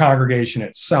it's the congregation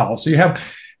itself. So you have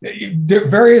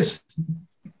various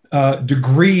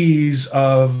degrees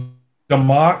of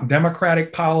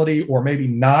democratic polity, or maybe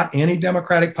not any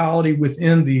democratic polity,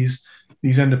 within these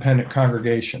independent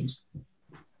congregations.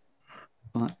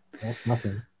 That's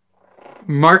awesome.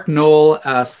 Mark Knoll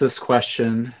asked this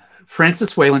question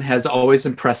Francis Wayland has always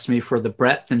impressed me for the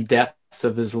breadth and depth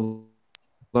of his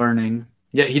learning,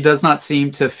 yet he does not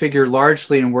seem to figure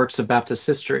largely in works of Baptist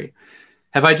history.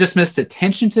 Have I just missed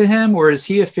attention to him, or is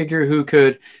he a figure who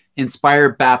could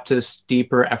inspire Baptists'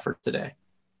 deeper effort today?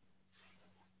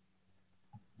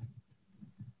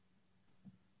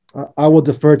 I will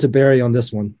defer to Barry on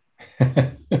this one.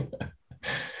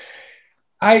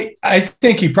 I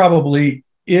think he probably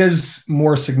is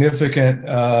more significant.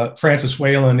 Francis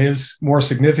Wayland is more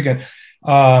significant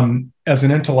as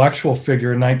an intellectual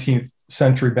figure in 19th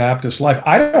century Baptist life.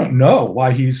 I don't know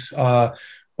why he's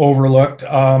overlooked.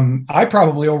 I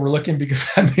probably overlook him because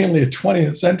I'm mainly a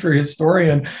 20th century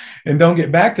historian and don't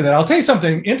get back to that. I'll tell you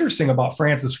something interesting about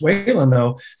Francis Wayland,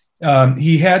 though.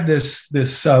 He had this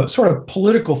sort of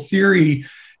political theory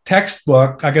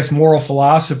textbook, I guess moral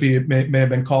philosophy, it may have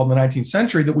been called in the 19th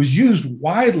century, that was used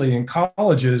widely in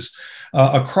colleges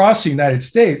across the United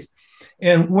States.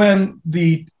 And when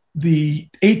the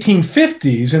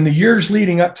 1850s and the years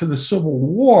leading up to the Civil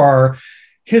War,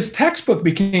 his textbook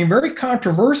became very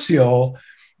controversial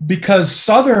because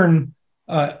Southern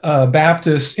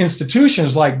Baptist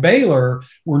institutions like Baylor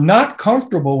were not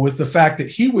comfortable with the fact that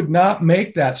he would not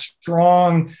make that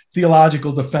strong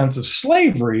theological defense of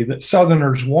slavery that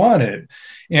Southerners wanted.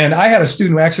 And I had a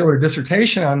student who actually wrote a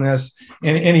dissertation on this,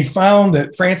 and he found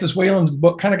that Francis Wayland's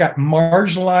book kind of got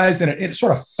marginalized, and it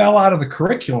sort of fell out of the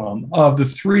curriculum of the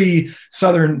three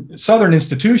Southern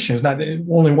institutions. Not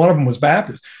only one of them was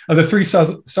Baptist, of the three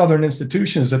Southern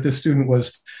institutions that this student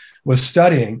was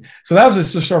studying. So that was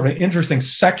just sort of an interesting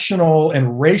sectional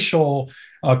and racial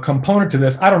component to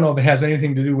this. I don't know if it has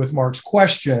anything to do with Mark's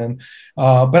question,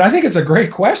 but I think it's a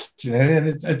great question,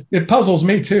 and it puzzles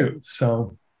me too.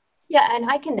 So. Yeah,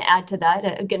 and I can add to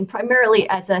that, again, primarily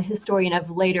as a historian of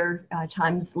later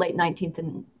times, late 19th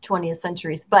and 20th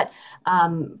centuries. But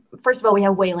first of all, we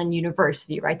have Wayland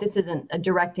University, right? This isn't a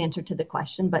direct answer to the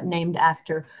question, but named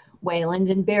after Wayland.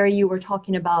 And Barry, you were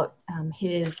talking about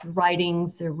his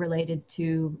writings related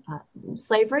to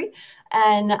slavery.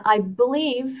 And I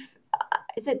believe,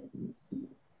 is it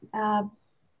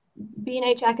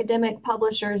B&H Academic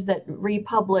Publishers that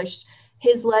republished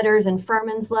his letters and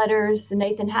Furman's letters?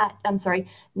 Nathan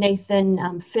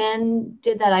Finn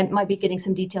did that. I might be getting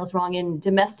some details wrong. In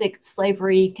Domestic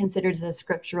Slavery Considered as a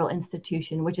Scriptural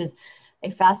Institution, which is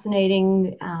a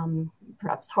fascinating,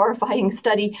 perhaps horrifying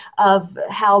study of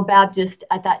how Baptists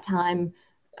at that time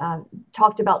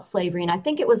talked about slavery. And I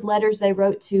think it was letters they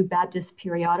wrote to Baptist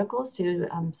periodicals, to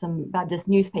some Baptist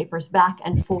newspapers back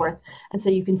and forth. And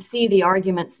so you can see the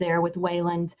arguments there with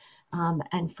Wayland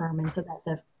and Furman. So that's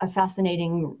a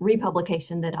fascinating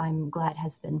republication that I'm glad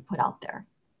has been put out there.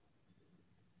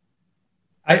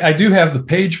 I do have the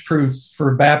page proofs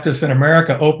for Baptists in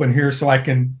America open here so I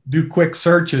can do quick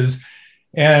searches.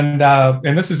 And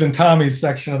this is in Tommy's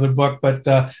section of the book, but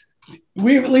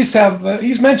we at least have,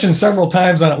 he's mentioned several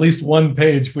times on at least one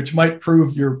page, which might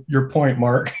prove your point,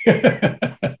 Mark.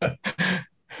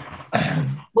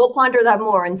 We'll ponder that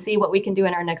more and see what we can do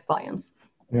in our next volumes.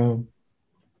 Yeah.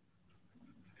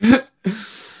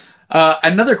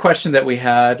 Another question that we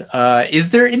had, is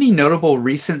there any notable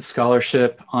recent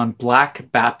scholarship on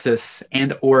Black Baptists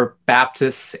and or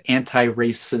Baptist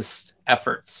anti-racist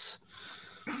efforts?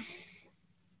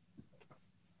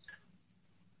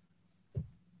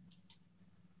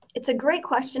 It's a great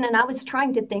question, and I was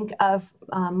trying to think of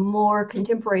more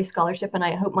contemporary scholarship, and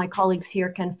I hope my colleagues here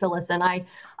can fill us in. I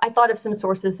thought of some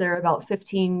sources that are about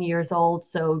 15 years old,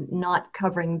 so not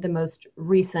covering the most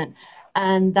recent.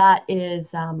 And that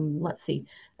is, let's see,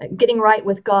 Getting Right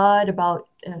with God, about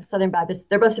Southern Baptists.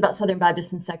 They're both about Southern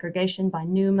Baptists and segregation by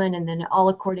Newman, and then All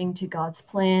According to God's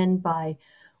Plan by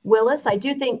Willis. I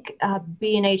do think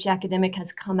B&H Academic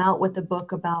has come out with a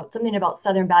book about something about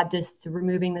Southern Baptists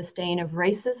removing the stain of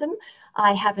racism.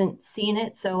 I haven't seen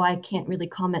it, so I can't really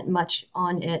comment much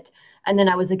on it. And then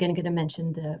I was again going to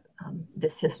mention the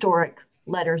this historic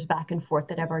letters back and forth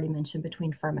that I've already mentioned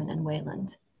between Furman and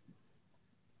Wayland.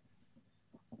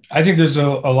 I think there's a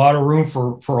lot of room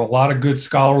for a lot of good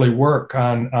scholarly work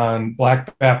on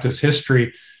Black Baptist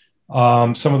history.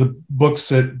 Some of the books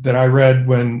that I read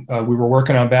when we were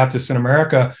working on Baptists in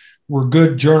America were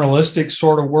good journalistic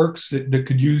sort of works that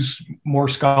could use more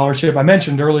scholarship. I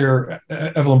mentioned earlier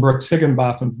Evelyn Brooks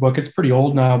Higginbotham's book. It's pretty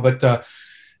old now, but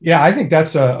yeah, I think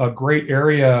that's a great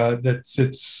area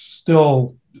it's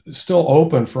still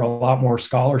open for a lot more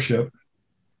scholarship.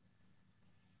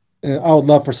 And I would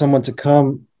love for someone to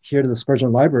come here to the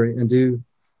Spurgeon Library and do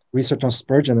research on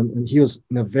Spurgeon, and he was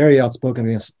very outspoken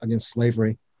against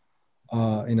slavery.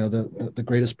 The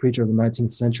greatest preacher of the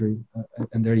 19th century,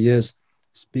 and there he is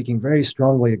speaking very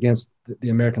strongly against the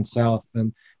American South,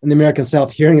 and the American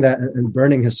South hearing that and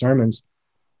burning his sermons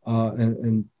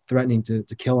and threatening to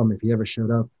kill him if he ever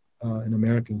showed up in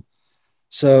America.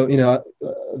 So,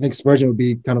 I think Spurgeon would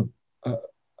be kind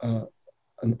of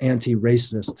an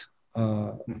anti-racist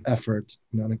effort,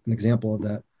 an example of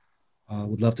that.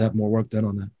 Would love to have more work done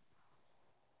on that.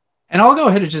 And I'll go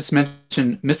ahead and just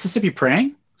mention Mississippi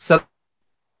Praying, Southern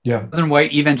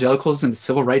white evangelicals in the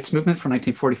civil rights movement from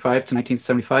 1945 to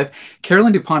 1975.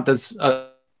 Carolyn DuPont does a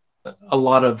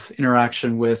lot of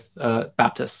interaction with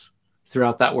Baptists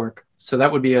throughout that work. So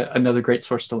that would be another great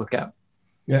source to look at.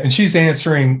 Yeah, and she's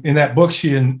answering in that book,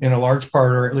 she in a large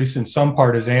part, or at least in some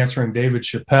part, is answering David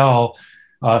Chappelle,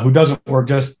 who doesn't work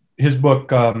just, his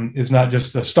book is not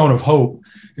just a Stone of Hope.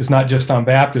 It's not just on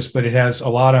Baptists, but it has a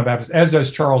lot on Baptists, as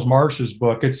does Charles Marsh's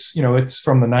book. It's, it's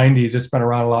from the 90s. It's been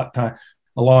around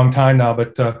a long time now,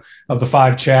 but of the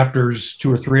 5 chapters,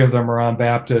 2 or 3 of them are on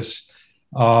Baptists.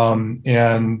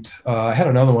 And I had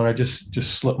another one, I just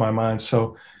slipped my mind.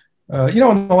 So, in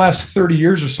the last 30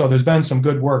 years or so, there's been some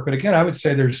good work, but again, I would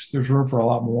say there's room for a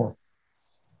lot more.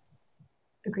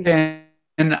 Agreed.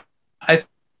 And I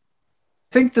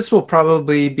think this will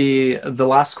probably be the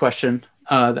last question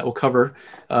that we'll cover.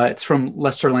 It's from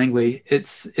Lester Langley. It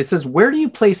says, where do you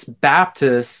place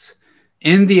Baptists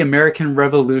in the American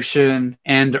Revolution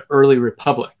and early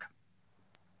Republic?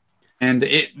 And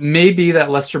it may be that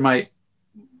Lester might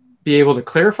be able to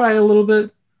clarify a little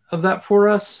bit of that for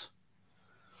us.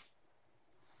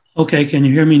 Okay, can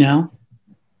you hear me now?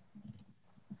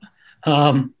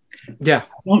 Yeah.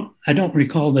 I don't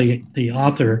recall the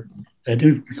author. I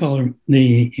do recall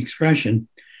the expression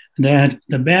that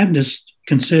the Baptists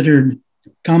considered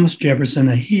Thomas Jefferson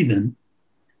a heathen,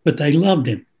 but they loved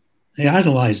him. They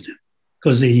idolized him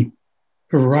because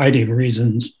for a variety of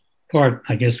reasons, part,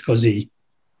 I guess, because he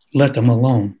let them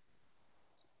alone.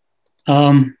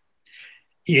 I'm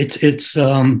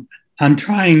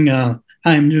trying,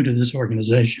 I am new to this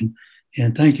organization,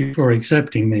 and thank you for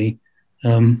accepting me.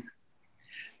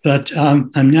 But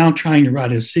I'm now trying to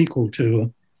write a sequel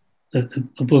to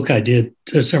a book I did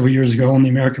several years ago on the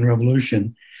American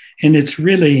Revolution. And it's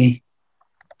really,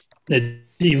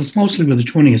 it deals mostly with the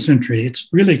 20th century. It's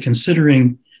really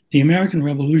considering the American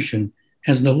Revolution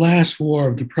as the last war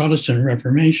of the Protestant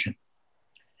Reformation.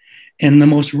 And the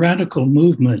most radical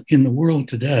movement in the world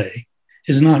today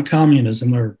is not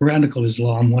communism or radical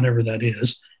Islam, whatever that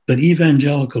is, but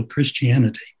evangelical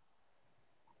Christianity.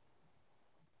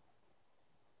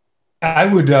 I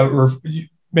would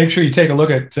make sure you take a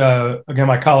look at, again,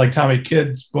 my colleague Tommy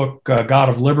Kidd's book, God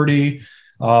of Liberty,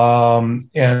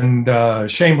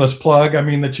 and shameless plug. I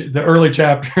mean, the early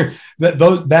chapter,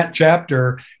 that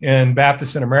chapter in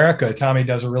Baptists in America, Tommy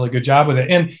does a really good job with it.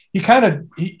 And he kind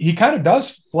of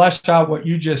does flesh out what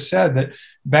you just said, that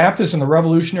Baptists in the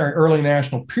revolutionary early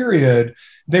national period,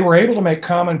 they were able to make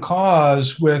common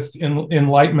cause with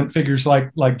Enlightenment figures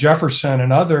like Jefferson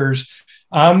and others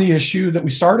on the issue that we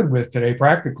started with today,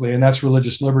 practically, and that's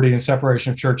religious liberty and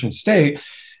separation of church and state.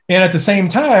 And at the same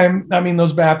time, I mean,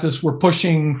 those Baptists were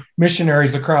pushing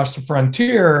missionaries across the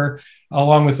frontier,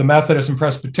 along with the Methodists and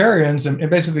Presbyterians, and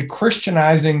basically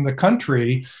Christianizing the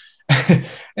country.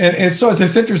 and so it's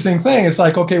this interesting thing. It's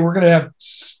like, okay, we're going to have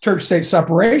church-state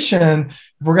separation. If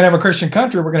we're going to have a Christian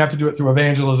country, we're going to have to do it through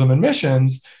evangelism and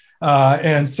missions.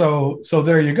 And so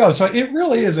there you go. So it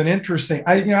really is an interesting,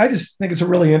 I just think it's a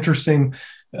really interesting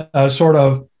sort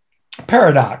of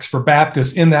paradox for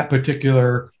Baptists in that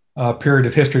particular period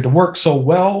of history to work so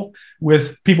well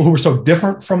with people who were so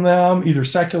different from them, either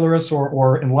secularists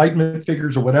or Enlightenment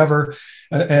figures or whatever.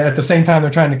 At the same time, they're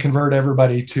trying to convert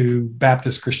everybody to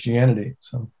Baptist Christianity.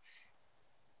 So,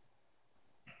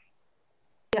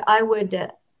 yeah, I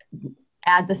would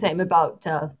add the same about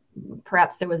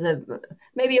perhaps there was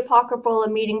maybe apocryphal, a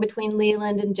meeting between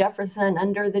Leland and Jefferson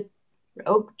under the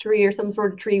oak tree or some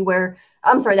sort of tree where,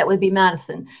 I'm sorry, that would be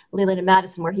Madison, Leland and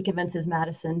Madison, where he convinces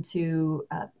Madison to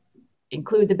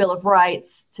include the Bill of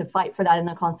Rights, to fight for that in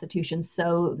the Constitution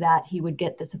so that he would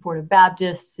get the support of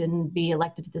Baptists and be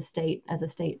elected to the state as a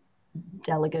state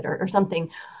delegate or something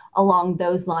along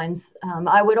those lines.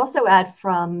 I would also add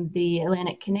from the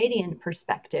Atlantic Canadian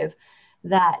perspective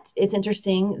that it's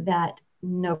interesting that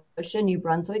Nova Scotia, New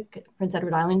Brunswick, Prince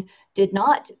Edward Island did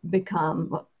not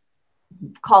become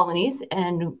colonies,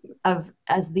 and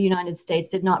as the United States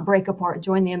did not break apart,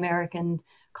 join the American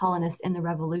colonists in the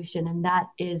Revolution. And that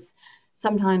is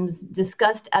sometimes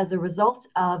discussed as a result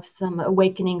of some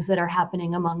awakenings that are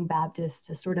happening among Baptists,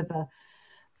 a sort of a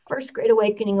first great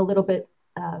awakening, a little bit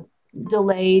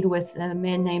delayed, with a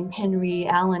man named Henry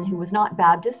Allen, who was not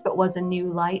Baptist, but was a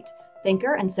new light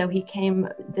thinker, and so he came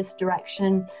this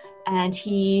direction. And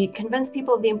he convinced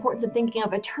people of the importance of thinking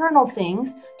of eternal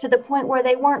things to the point where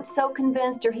they weren't so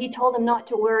convinced, or he told them not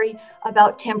to worry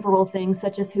about temporal things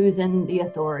such as who's in the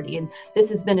authority. And this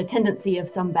has been a tendency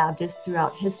of some Baptists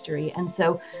throughout history. And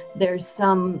so there's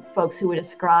some folks who would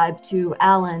ascribe to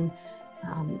Allen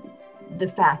the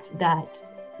fact that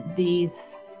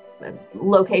these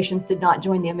locations did not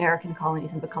join the American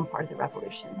colonies and become part of the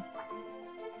Revolution.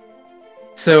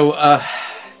 So I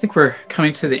think we're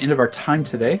coming to the end of our time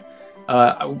today.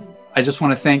 I just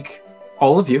want to thank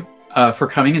all of you for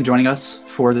coming and joining us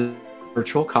for the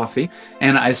virtual coffee.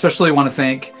 And I especially want to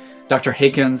thank Dr.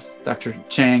 Hankins, Dr.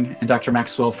 Chang, and Dr.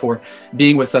 Maxwell for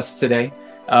being with us today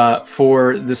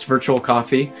for this virtual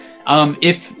coffee.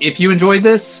 If you enjoyed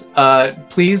this,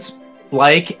 please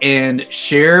like and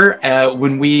share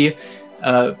when we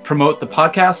promote the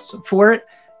podcast for it.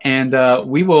 And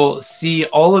we will see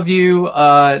all of you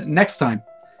next time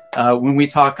when we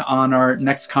talk on our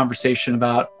next conversation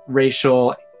about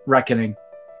racial reckoning.